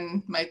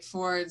DeFunction, Mike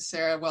Ford,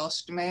 Sarah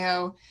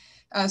Welsh-DeMayo.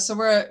 So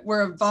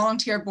we're a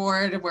volunteer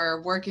board.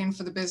 We're working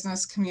for the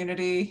business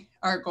community.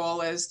 Our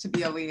goal is to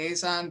be a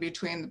liaison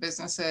between the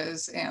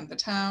businesses and the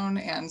town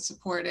and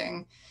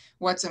supporting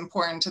what's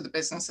important to the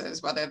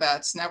businesses, whether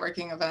that's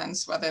networking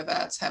events, whether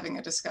that's having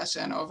a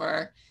discussion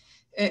over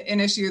an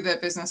issue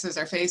that businesses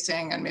are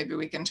facing, and maybe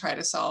we can try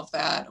to solve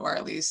that, or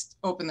at least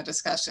open the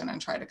discussion and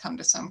try to come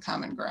to some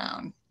common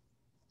ground.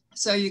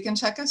 So you can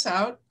check us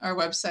out. Our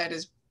website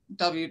is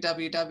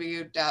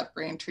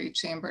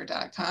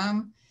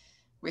www.braintreechamber.com.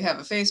 We have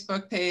a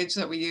Facebook page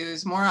that we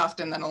use more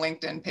often than a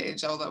LinkedIn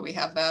page, although we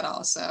have that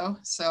also.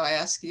 So I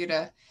ask you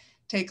to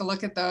take a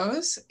look at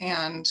those.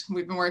 And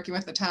we've been working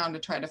with the town to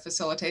try to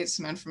facilitate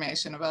some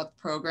information about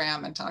the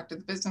program and talk to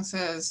the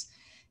businesses.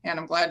 And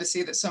I'm glad to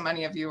see that so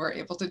many of you were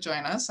able to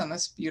join us on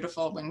this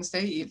beautiful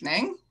Wednesday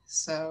evening.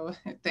 So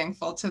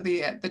thankful to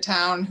the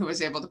town who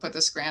was able to put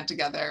this grant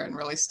together and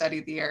really study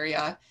the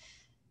area.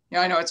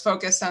 I know it's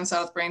focused on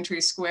South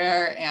Braintree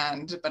Square,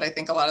 but I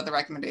think a lot of the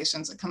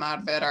recommendations that come out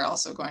of it are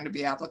also going to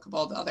be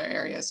applicable to other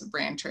areas of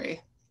Braintree.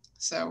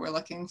 So we're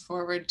looking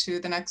forward to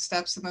the next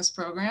steps in this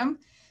program.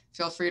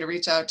 Feel free to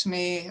reach out to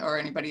me or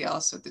anybody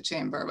else at the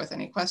chamber with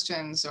any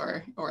questions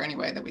or any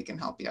way that we can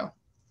help you.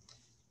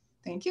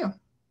 Thank you.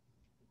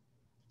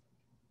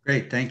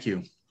 Great, thank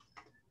you.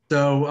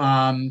 So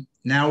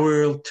now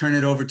we'll turn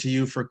it over to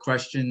you for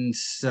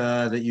questions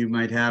that you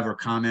might have or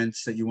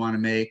comments that you want to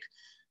make.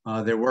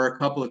 There were a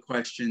couple of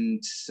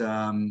questions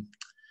in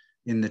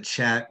the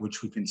chat,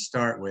 which we can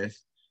start with.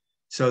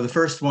 So the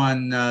first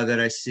one that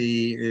I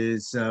see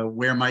is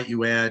where might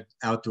you add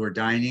outdoor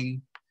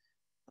dining?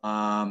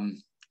 Yes,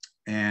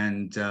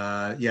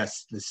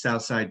 the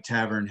Southside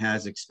Tavern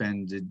has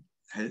expanded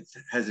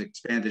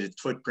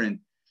its footprint.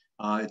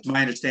 It's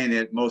my understanding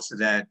that most of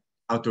that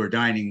outdoor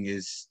dining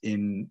is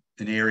in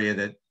an area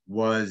that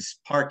was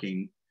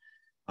parking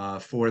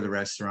for the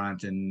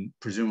restaurant, and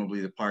presumably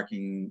the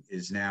parking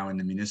is now in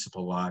the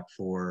municipal lot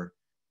for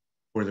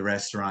the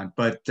restaurant.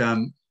 But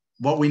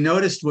what we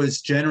noticed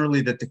was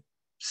generally that the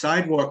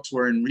sidewalks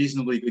were in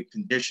reasonably good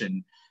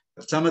condition,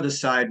 but some of the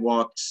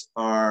sidewalks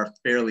are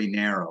fairly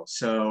narrow.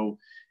 So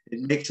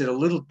it makes it a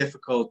little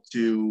difficult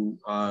to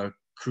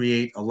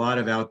create a lot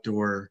of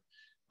outdoor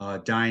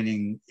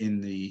dining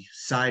in the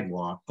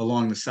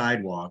along the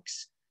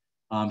sidewalks.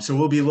 So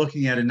we'll be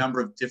looking at a number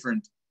of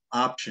different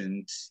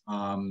options.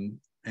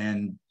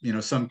 And,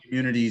 some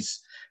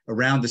communities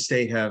around the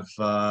state have,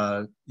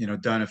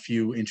 done a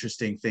few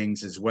interesting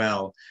things as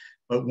well.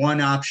 But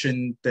one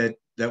option that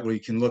we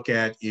can look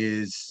at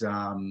is,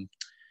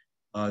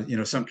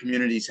 some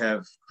communities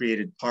have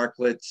created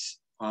parklets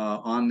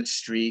on the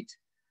street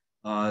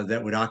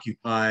that would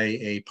occupy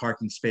a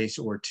parking space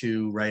or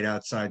two right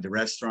outside the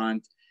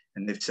restaurant.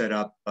 And they've set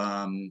up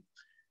a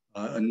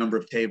number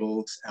of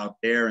tables out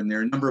there. And there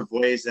are a number of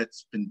ways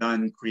that's been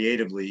done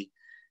creatively.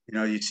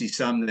 You see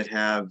some that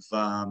have,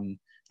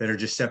 that are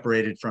just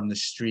separated from the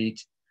street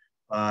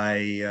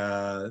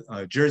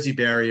by Jersey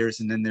barriers.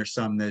 And then there's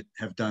some that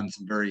have done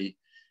some very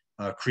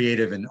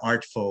creative and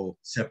artful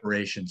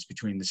separations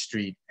between the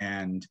street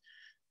and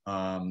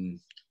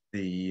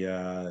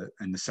the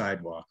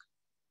sidewalk.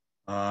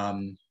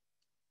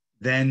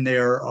 Then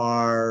there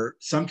are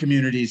some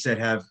communities that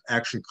have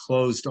actually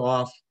closed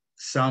off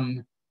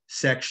some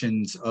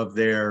sections of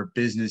their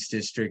business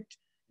district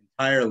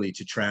entirely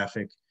to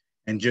traffic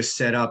and just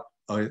set up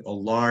a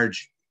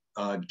large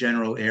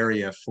general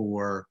area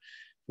for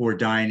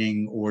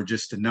dining, or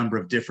just a number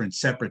of different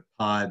separate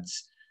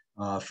pods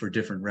for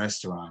different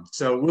restaurants.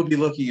 So we'll be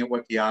looking at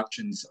what the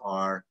options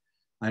are.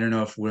 I don't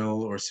know if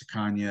Will or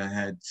Sukanya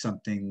had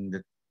something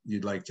that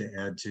you'd like to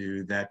add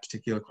to that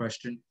particular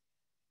question.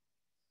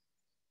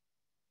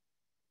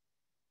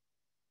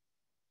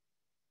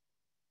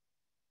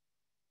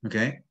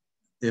 Okay.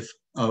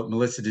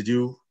 Melissa, did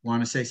you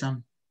want to say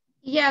something?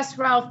 Yes,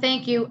 Ralph,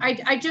 thank you.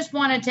 I just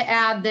wanted to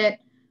add that,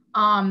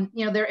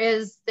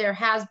 there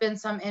has been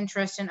some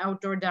interest in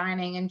outdoor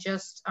dining, and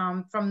just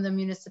from the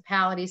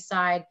municipality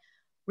side,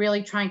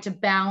 really trying to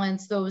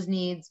balance those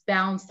needs,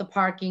 balance the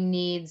parking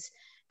needs,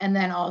 and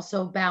then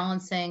also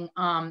balancing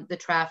the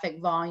traffic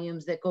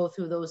volumes that go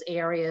through those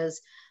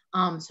areas,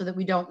 so that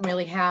we don't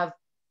really have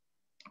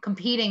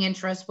competing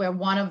interests where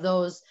one of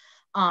those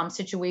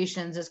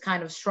situations is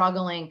kind of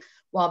struggling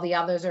while the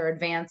others are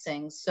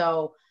advancing.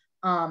 So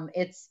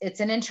it's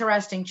an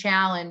interesting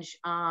challenge.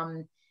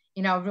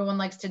 Everyone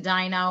likes to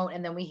dine out,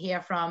 and then we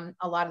hear from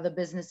a lot of the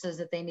businesses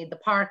that they need the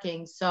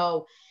parking.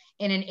 So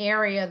in an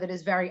area that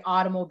is very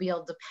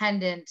automobile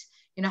dependent,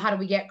 how do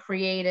we get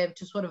creative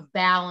to sort of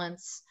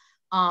balance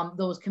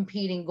those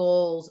competing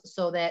goals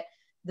so that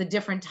the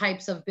different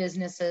types of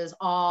businesses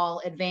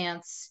all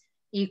advance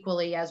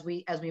equally as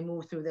we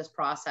move through this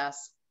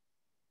process?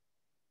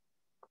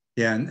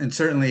 Yeah, and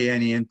certainly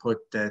any input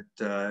that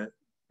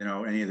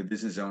any of the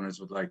business owners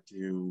would like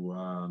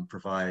to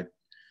provide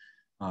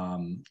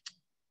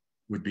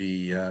would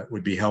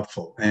be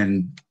helpful.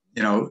 And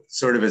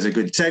sort of as a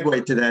good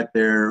segue to that,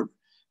 there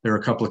are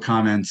a couple of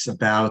comments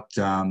about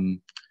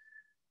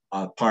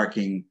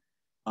parking.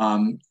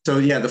 So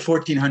yeah, the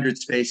 1,400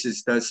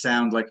 spaces does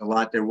sound like a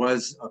lot. There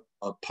was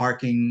a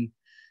parking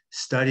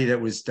study that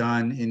was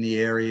done in the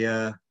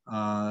area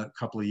a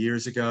couple of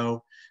years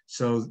ago.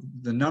 So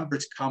the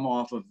numbers come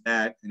off of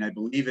that, and I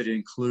believe it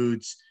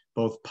includes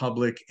both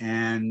public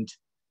and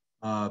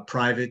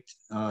private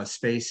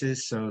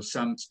spaces. So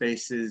some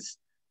spaces,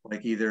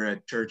 like either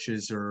at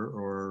churches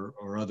or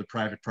other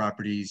private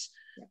properties,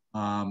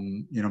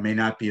 may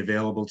not be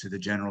available to the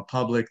general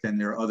public. Then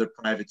there are other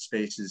private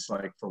spaces,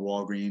 like for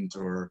Walgreens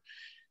or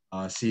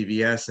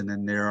CVS, and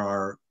then there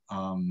are,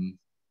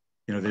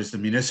 there's the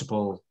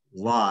municipal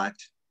lot,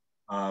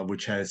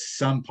 which has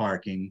some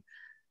parking.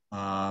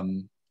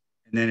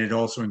 And then it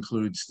also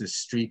includes the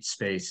street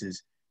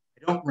spaces.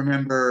 I don't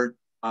remember,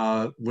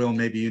 Will,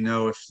 maybe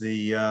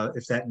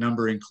if that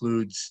number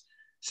includes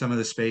some of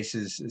the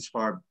spaces as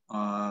far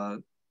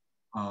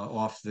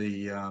off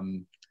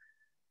the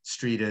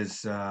street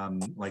as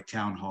like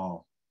Town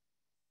Hall.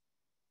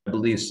 I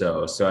believe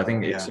so. So I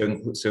think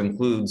it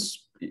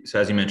includes,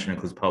 as you mentioned,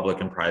 includes public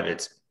and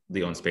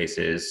privately owned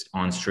spaces,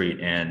 on street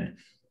and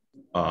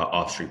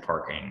off-street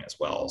parking as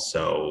well.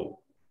 So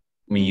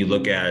when you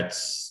look at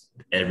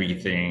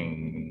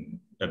everything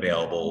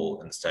available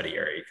in the study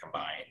area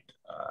combined,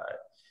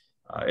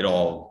 it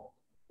all,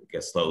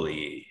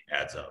 slowly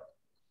adds up.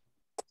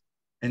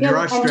 And there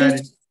are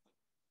strategies.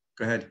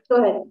 Go ahead.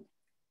 Go ahead.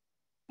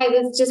 I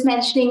was just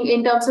mentioning,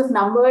 in terms of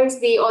numbers,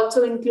 we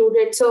also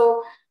included,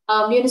 so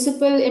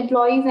municipal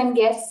employees and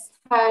guests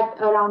had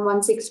around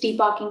 160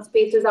 parking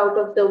spaces out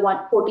of the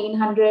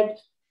 1,400,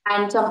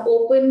 and some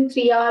open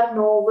 3-hour,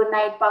 no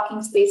overnight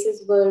parking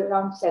spaces were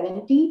around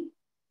 70.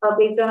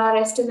 Based on our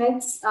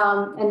estimates.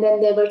 And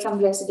then there were some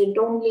resident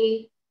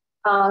only,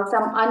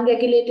 some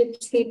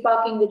unregulated street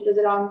parking, which was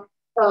around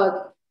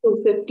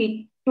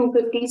 250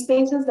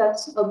 spaces.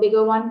 That's a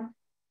bigger one.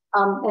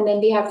 And then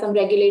we have some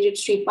regulated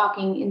street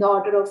parking in the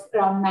order of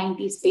around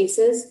 90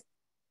 spaces.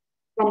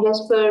 And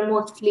just for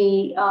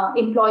mostly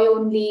employee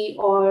only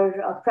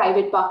or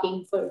private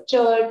parking for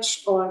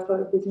church or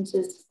for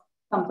businesses,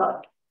 some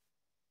sort.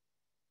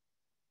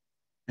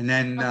 And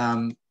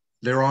then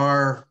there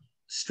are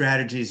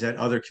strategies that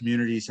other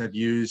communities have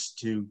used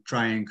to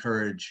try and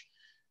encourage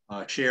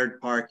shared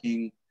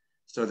parking,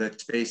 so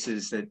that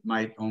spaces that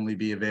might only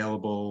be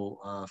available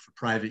for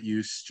private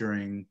use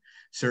during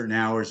certain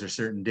hours or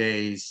certain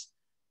days,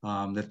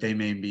 that they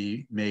may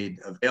be made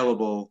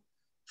available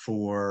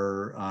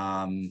for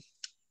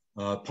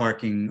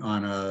parking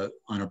on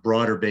a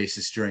broader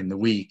basis during the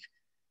week.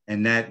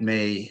 And that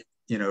may,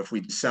 if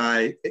we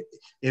decide,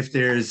 if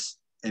there's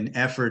an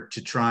effort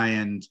to try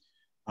and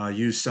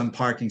use some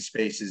parking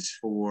spaces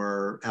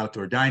for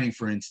outdoor dining,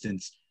 for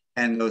instance,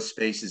 and those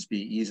spaces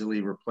be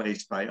easily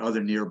replaced by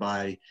other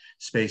nearby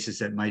spaces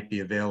that might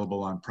be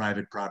available on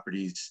private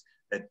properties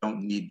that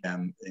don't need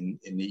them in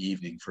the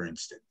evening, for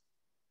instance.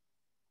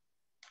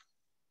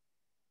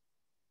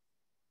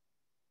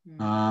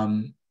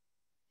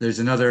 There's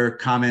another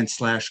comment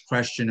 /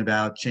 question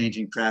about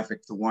changing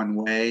traffic to one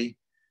way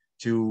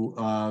to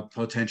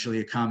potentially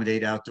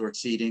accommodate outdoor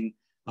seating.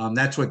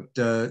 That's what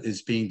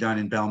is being done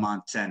in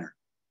Belmont Center.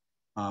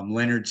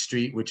 Leonard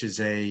Street, which is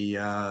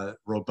a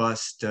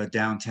robust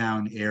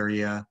downtown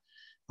area.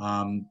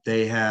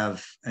 They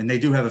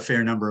do have a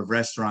fair number of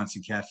restaurants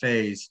and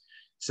cafes.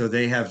 So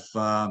they have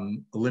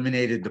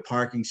eliminated the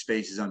parking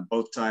spaces on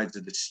both sides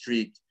of the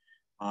street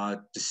to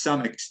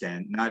some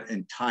extent, not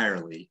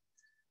entirely,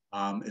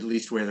 at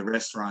least where the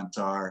restaurants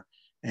are.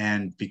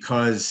 And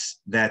because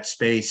that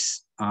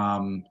space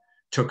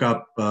took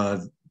up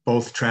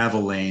both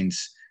travel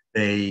lanes,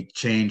 they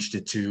changed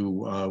it to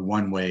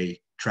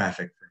one-way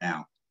traffic for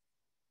now.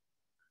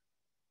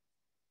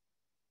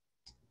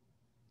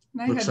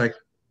 Looks like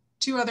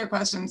 2 other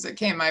questions that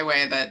came my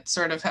way that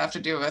sort of have to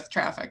do with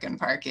traffic and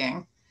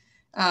parking.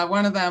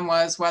 One of them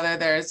was whether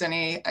there's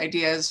any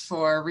ideas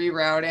for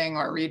rerouting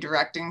or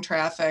redirecting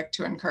traffic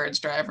to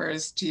encourage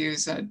drivers to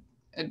use a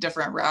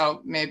different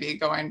route, maybe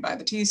going by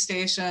the T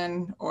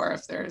station, or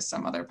if there's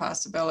some other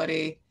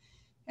possibility.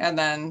 And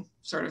then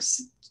sort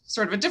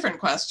of a different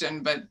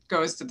question, but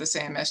goes to the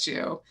same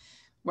issue,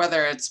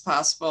 whether it's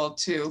possible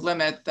to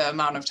limit the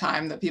amount of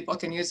time that people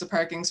can use the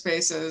parking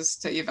spaces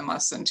to even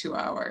less than 2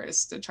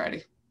 hours, to try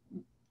to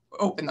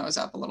open those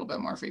up a little bit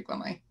more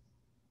frequently.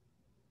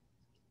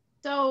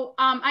 So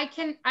I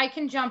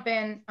can jump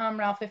in,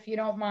 Ralph, if you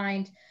don't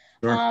mind.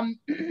 Sure.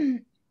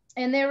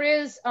 And there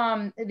is,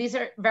 these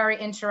are very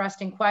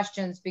interesting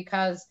questions,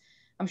 because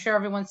I'm sure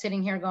everyone's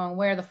sitting here going,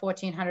 where are the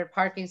 1,400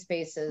 parking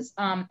spaces?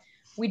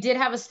 We did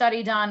have a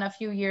study done a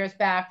few years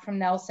back from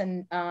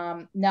Nelson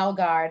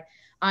Nelgard.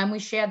 We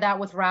shared that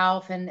with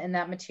Ralph, and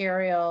that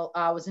material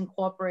was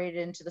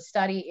incorporated into the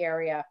study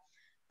area.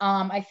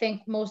 I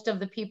think most of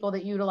the people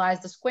that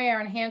utilize the square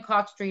on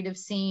Hancock Street have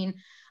seen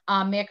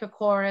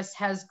Metropolitan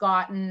has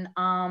gotten,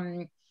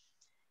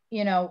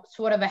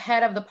 sort of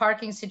ahead of the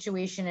parking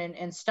situation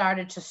and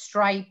started to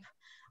stripe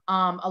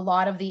a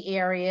lot of the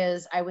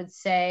areas, I would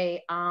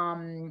say,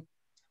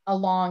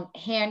 along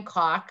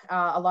Hancock.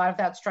 A lot of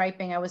that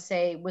striping, I would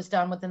say, was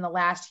done within the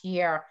last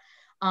year.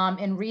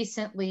 And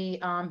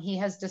recently, he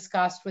has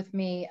discussed with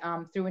me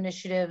through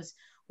initiatives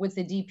with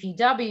the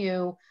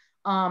DPW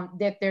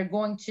that they're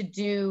going to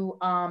do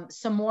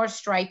some more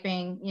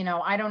striping.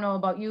 I don't know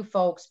about you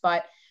folks,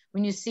 but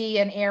when you see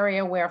an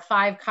area where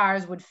 5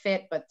 cars would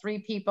fit, but 3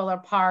 people are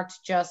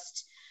parked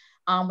just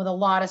with a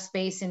lot of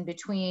space in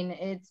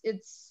between,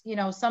 it's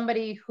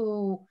somebody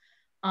who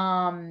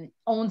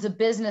owns a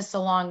business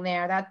along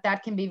there,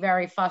 that can be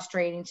very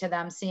frustrating to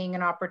them, seeing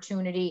an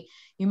opportunity.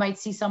 You might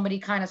see somebody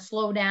kind of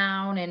slow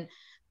down and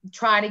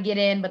try to get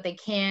in, but they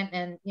can't,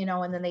 and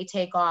and then they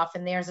take off,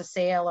 and there's a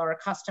sale or a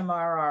customer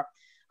or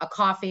a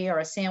coffee or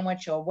a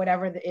sandwich or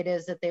whatever it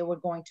is that they were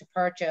going to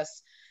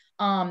purchase.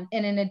 And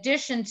in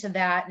addition to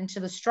that, and to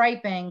the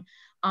striping,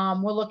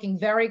 we're looking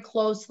very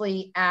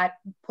closely at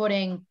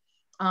putting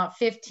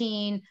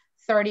 15,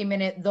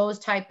 30-minute, those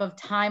type of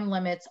time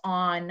limits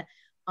on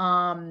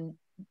some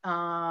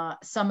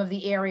of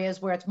the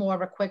areas where it's more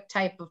of a quick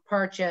type of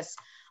purchase.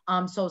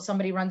 So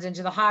somebody runs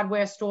into the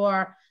hardware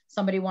store,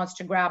 somebody wants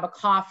to grab a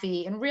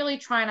coffee, and really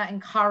trying to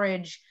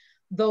encourage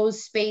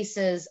those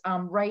spaces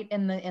right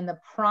in the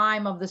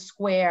prime of the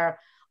square,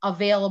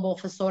 available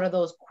for sort of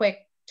those quick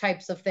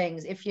types of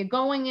things. If you're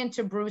going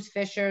into Bruce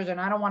Fisher's,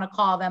 and I don't want to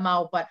call them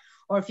out,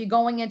 or if you're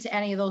going into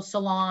any of those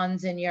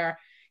salons and you're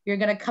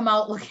going to come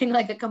out looking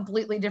like a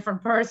completely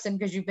different person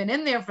because you've been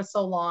in there for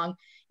so long,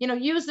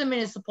 use the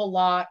municipal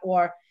lot,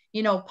 or,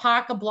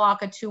 park a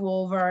block or 2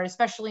 over,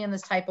 especially in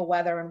this type of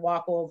weather, and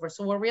walk over.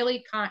 So we're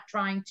really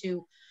trying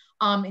to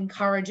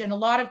encourage, and a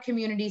lot of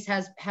communities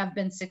have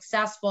been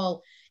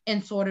successful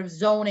in sort of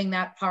zoning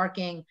that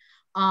parking.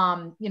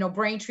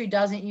 Braintree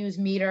doesn't use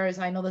meters.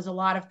 I know there's a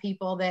lot of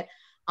people that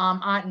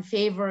aren't in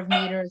favor of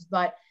meters,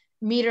 but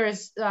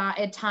meters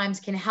at times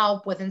can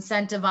help with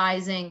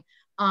incentivizing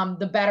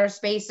the better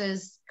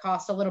spaces.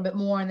 Cost a little bit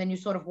more, and then you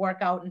sort of work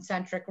out in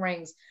centric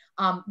rings.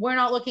 We're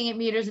not looking at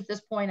meters at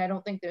this point. I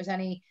don't think there's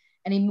any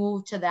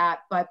move to that,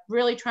 but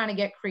really trying to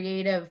get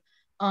creative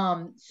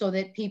so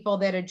that people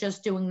that are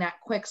just doing that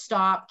quick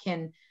stop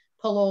can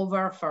pull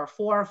over for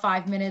 4 or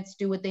 5 minutes,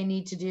 do what they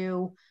need to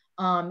do,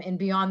 and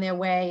be on their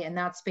way, and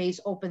that space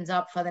opens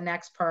up for the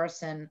next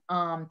person.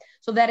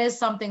 So that is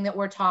something that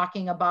we're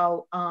talking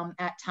about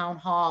at Town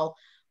Hall,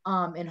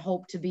 and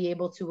hope to be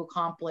able to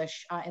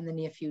accomplish in the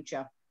near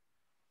future.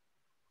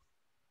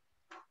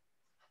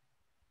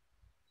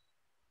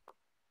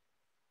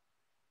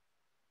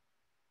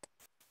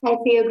 I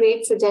see a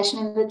great suggestion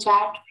in the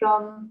chat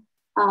from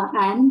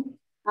Anne.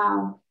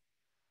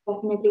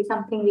 Definitely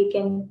something we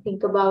can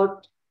think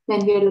about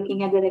when we are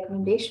looking at the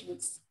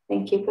recommendations.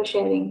 Thank you for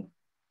sharing.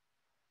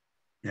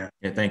 Yeah,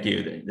 thank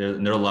you.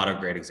 There are a lot of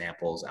great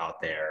examples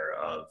out there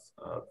of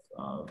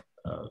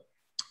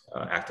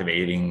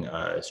activating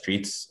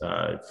streets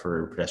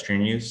for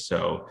pedestrian use.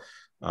 So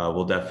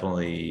we'll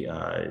definitely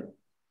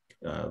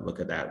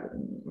look at that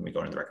when we go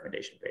into the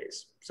recommendation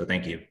phase. So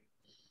thank you.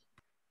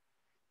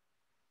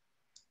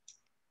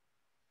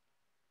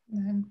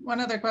 And one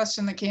other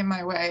question that came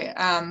my way,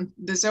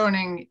 the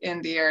zoning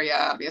in the area,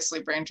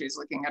 obviously Braintree is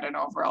looking at an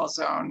overall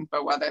zone,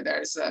 but whether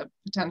there's a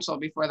potential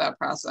before that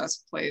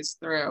process plays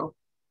through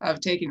of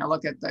taking a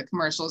look at the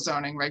commercial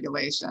zoning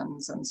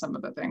regulations and some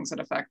of the things that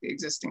affect the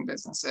existing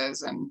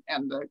businesses and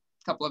the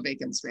couple of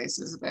vacant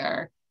spaces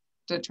there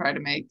to try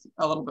to make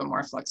a little bit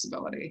more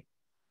flexibility.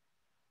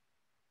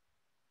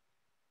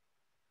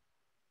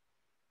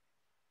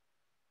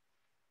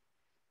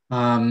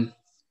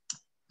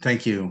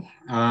 Thank you.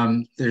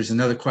 There's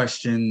another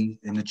question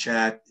in the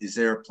chat. Is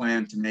there a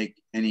plan to make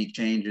any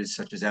changes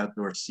such as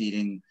outdoor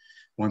seating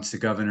once the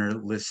governor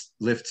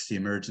lifts the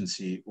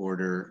emergency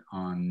order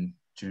on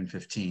June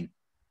 15th?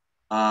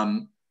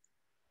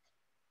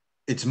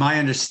 It's my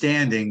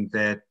understanding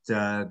that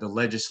the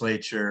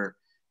legislature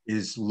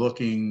is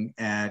looking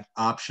at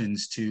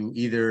options to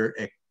either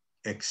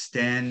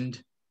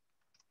extend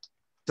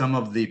some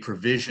of the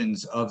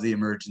provisions of the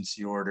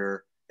emergency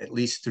order, at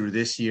least through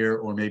this year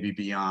or maybe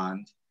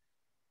beyond,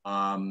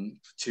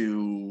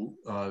 to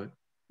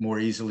more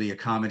easily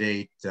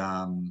accommodate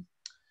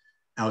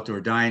outdoor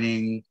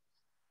dining,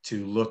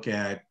 to look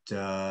at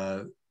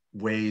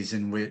ways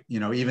in which,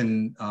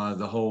 even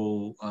the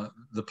whole,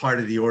 the part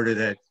of the order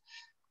that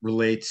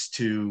relates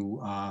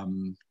to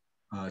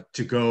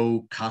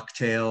to-go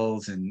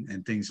cocktails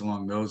and things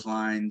along those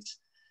lines.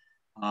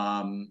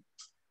 I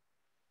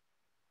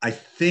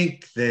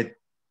think that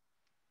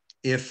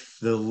if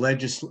the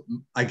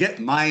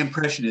my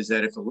impression is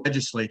that if the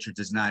legislature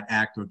does not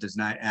act or does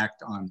not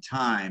act on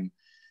time,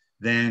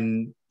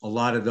 then a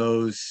lot of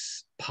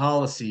those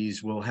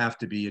policies will have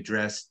to be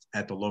addressed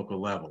at the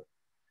local level.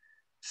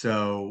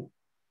 So,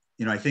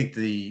 I think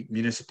the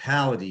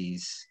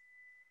municipalities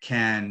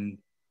can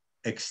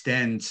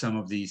extend some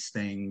of these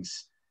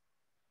things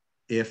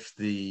if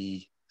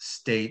the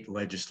state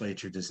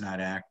legislature does not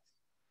act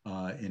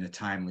in a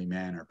timely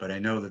manner. But I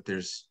know that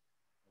there's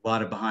a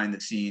lot of behind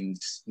the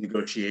scenes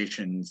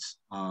negotiations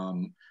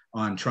on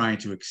trying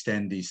to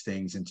extend these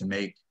things and to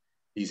make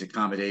these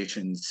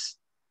accommodations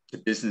to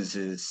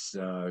businesses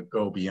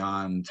go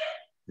beyond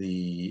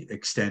the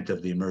extent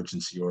of the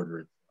emergency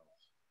order.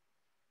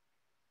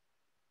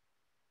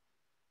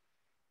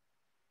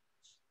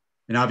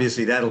 And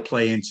obviously that'll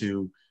play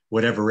into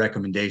whatever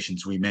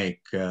recommendations we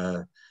make.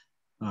 Our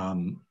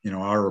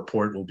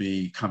report will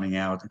be coming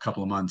out a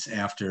couple of months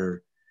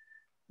after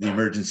the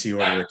emergency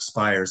order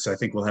expires. So I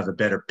think we'll have a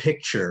better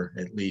picture,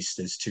 at least,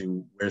 as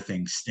to where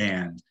things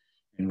stand.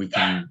 And we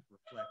can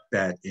reflect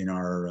that in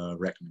our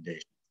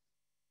recommendation.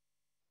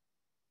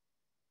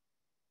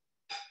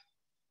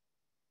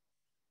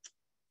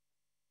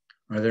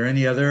 Are there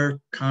any other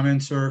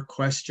comments or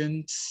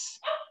questions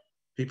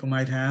people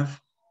might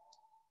have?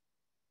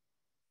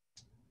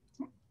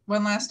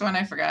 One last one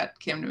I forgot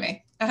came to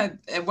me.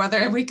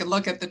 Whether we could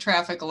look at the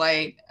traffic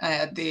light,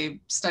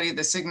 study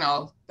the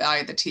signal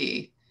value of the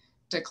T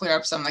to clear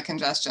up some of the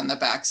congestion that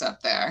backs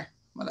up there,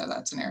 whether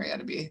that's an area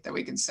that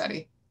we could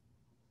study.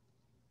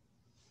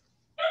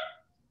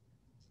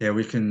 Yeah,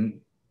 we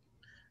can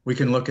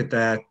look at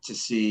that to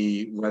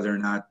see whether or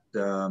not,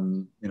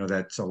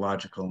 that's a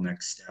logical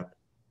next step.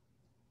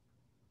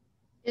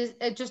 Is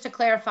it just to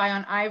clarify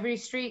on Ivory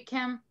Street,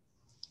 Kim?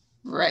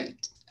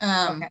 Right.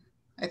 Okay.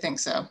 I think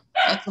so.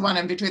 That's the one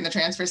in between the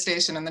transfer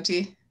station and the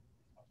T.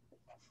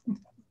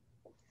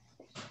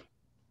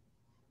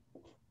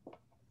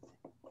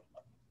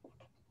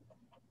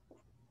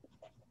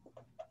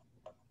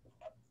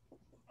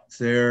 Is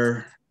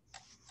there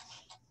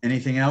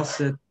anything else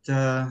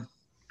that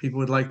people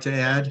would like to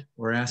add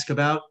or ask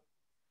about?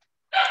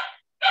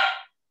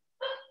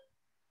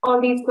 All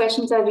these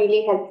questions are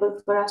really helpful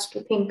for us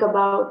to think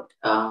about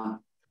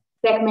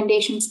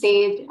recommendation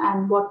stage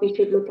and what we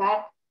should look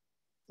at.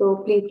 So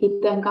please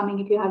keep them coming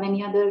if you have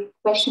any other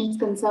questions,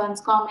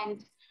 concerns,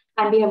 comments.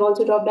 And we have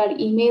also dropped our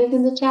emails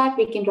in the chat.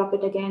 We can drop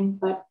it again,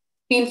 but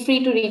feel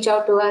free to reach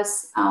out to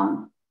us.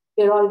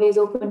 We're always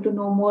open to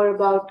know more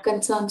about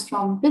concerns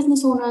from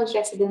business owners,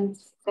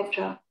 residents,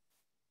 etc.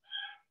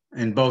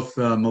 And both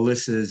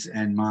Melissa's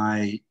and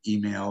my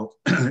email,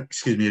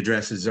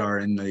 addresses are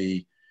in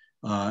the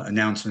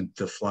announcement,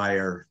 the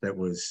flyer that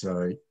was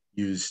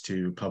used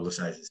to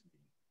publicize this.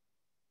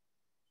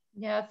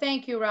 Yeah,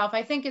 thank you, Ralph.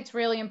 I think it's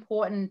really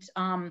important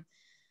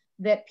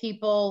that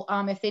people,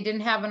 if they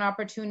didn't have an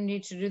opportunity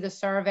to do the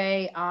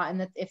survey,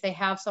 and that if they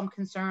have some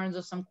concerns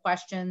or some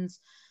questions,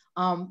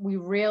 we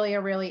really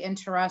are really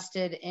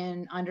interested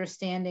in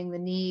understanding the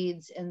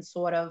needs and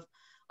sort of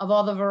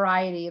all the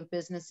variety of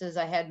businesses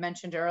I had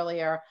mentioned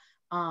earlier,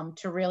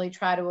 to really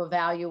try to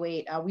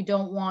evaluate. We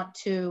don't want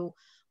to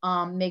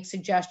make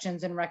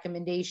suggestions and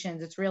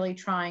recommendations. It's really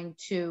trying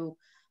to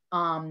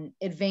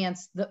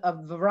advance a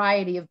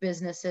variety of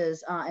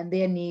businesses and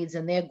their needs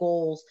and their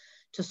goals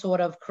to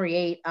sort of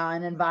create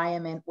an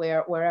environment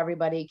where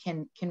everybody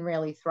can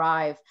really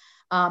thrive.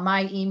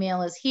 My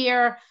email is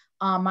here.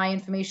 My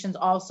information is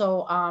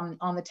also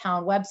on the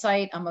town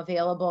website. I'm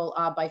available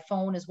by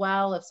phone as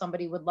well if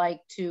somebody would like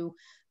to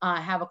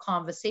have a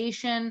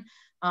conversation.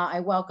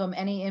 I welcome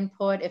any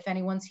input. If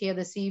anyone's here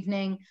this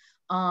evening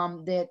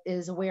that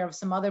is aware of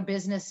some other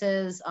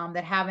businesses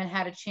that haven't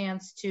had a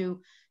chance to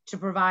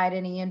provide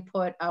any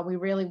input, we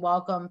really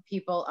welcome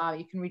people.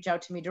 You can reach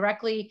out to me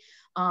directly,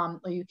 or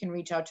you can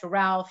reach out to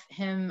Ralph.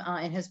 Him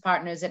and his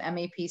partners at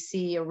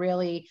MAPC are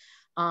really,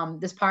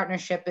 this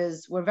partnership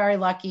is, we're very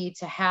lucky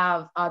to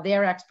have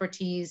their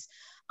expertise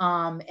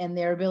and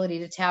their ability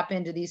to tap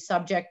into these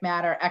subject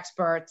matter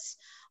experts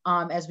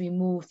as we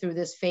move through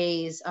this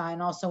phase,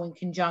 and also in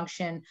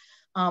conjunction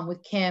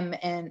with Kim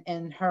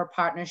and her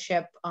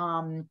partnership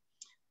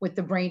with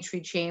the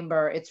Braintree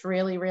Chamber. It's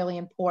really, really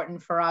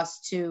important for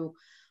us to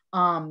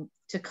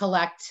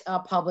collect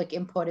public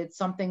input. It's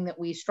something that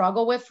we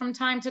struggle with from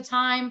time to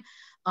time,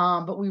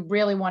 but we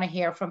really want to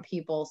hear from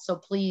people. So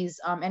please,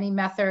 any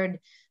method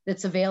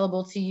that's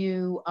available to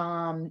you,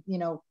 you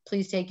know,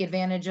 please take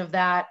advantage of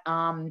that.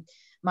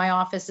 My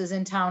office is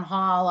in Town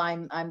Hall.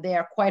 I'm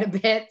there quite a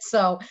bit,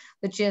 so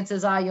the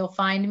chances are you'll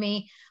find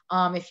me.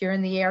 If you're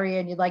in the area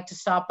and you'd like to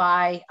stop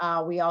by,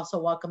 we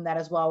also welcome that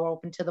as well. We're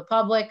open to the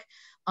public,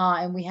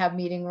 and we have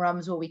meeting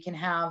rooms where we can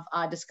have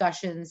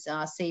discussions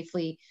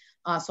safely,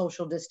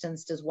 social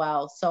distanced as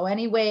well. So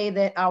any way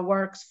that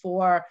works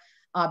for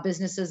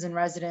businesses and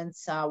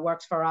residents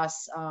works for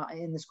us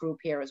in this group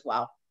here as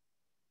well.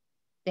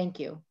 Thank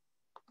you.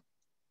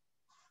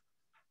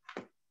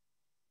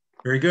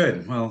 Very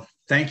good. Well,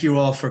 thank you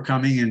all for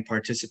coming and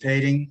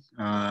participating.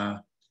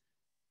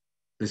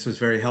 This was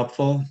very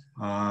helpful.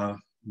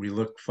 We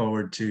look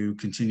forward to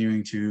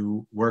continuing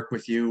to work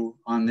with you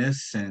on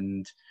this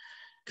and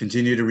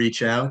continue to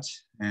reach out.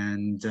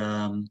 And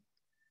I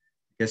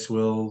guess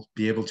we'll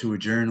be able to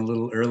adjourn a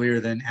little earlier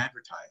than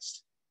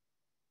advertised,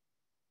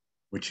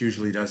 which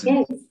usually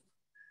doesn't,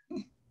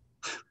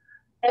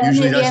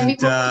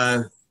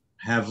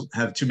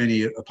 have too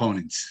many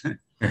opponents.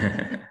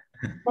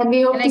 And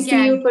we hope to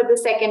see you for the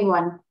second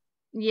one.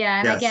 Yeah,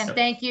 and again,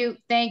 thank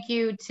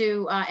you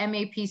to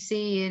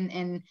MAPC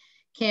and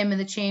Kim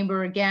and the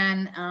Chamber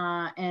again,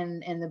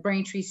 and the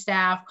Braintree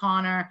staff,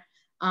 Connor,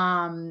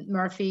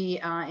 Murphy,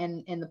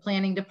 and the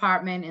Planning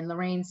Department, and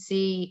Lorraine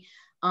C.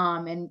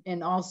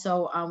 And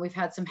also we've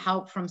had some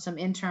help from some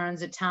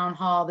interns at Town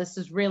Hall. This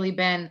has really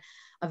been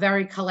a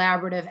very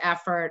collaborative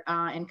effort.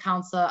 And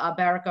Councilor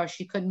Barrico,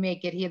 she couldn't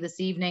make it here this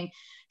evening.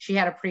 She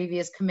had a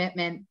previous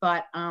commitment,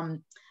 but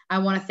I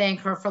want to thank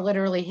her for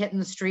literally hitting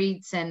the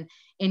streets and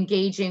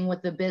engaging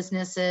with the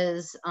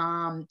businesses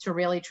to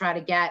really try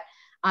to get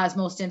as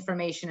most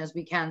information as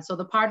we can. So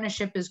the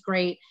partnership is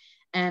great.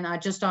 And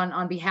just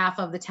on behalf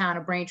of the town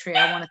of Braintree,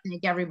 I want to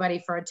thank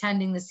everybody for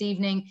attending this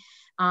evening.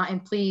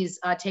 And please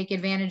take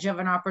advantage of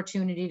an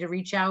opportunity to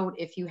reach out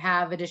if you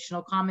have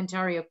additional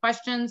commentary or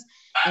questions.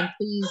 And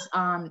please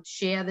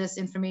share this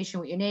information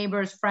with your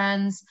neighbors,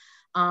 friends,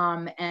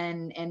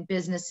 and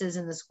businesses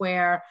in the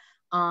square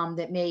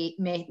that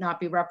may not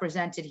be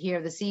represented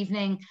here this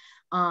evening.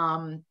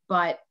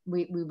 But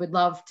we would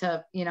love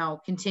to, you know,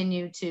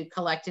 continue to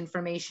collect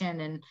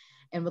information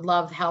and would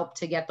love help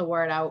to get the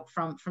word out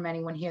from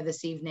anyone here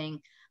this evening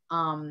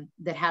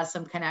that has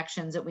some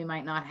connections that we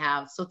might not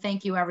have. So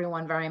thank you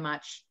everyone very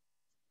much.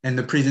 And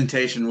the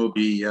presentation will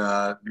be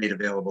made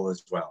available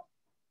as well.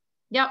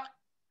 Yep,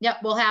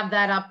 we'll have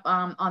that up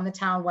on the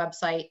town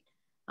website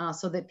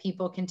so that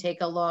people can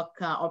take a look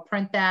or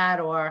print that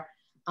or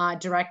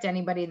direct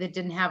anybody that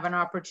didn't have an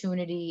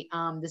opportunity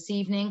this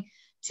evening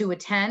to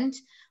attend.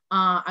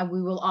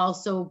 We will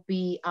also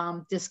be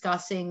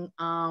discussing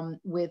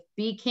with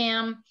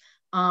BCAM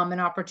an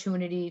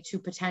opportunity to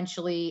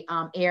potentially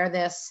air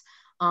this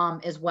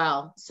as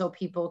well, so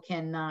people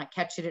can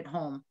catch it at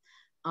home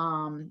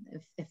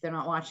if they're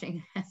not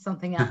watching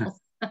something else.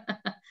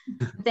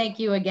 Thank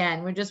you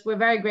again. We're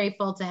very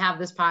grateful to have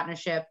this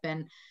partnership,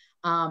 and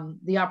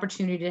the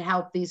opportunity to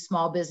help these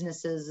small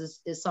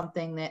businesses is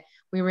something that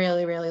we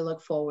really, really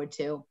look forward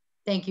to.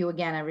 Thank you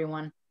again,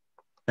 everyone.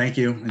 Thank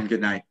you, and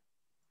good night.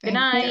 Good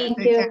night. Thank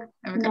you.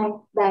 Have a good night.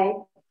 Bye.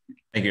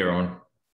 Thank you, everyone.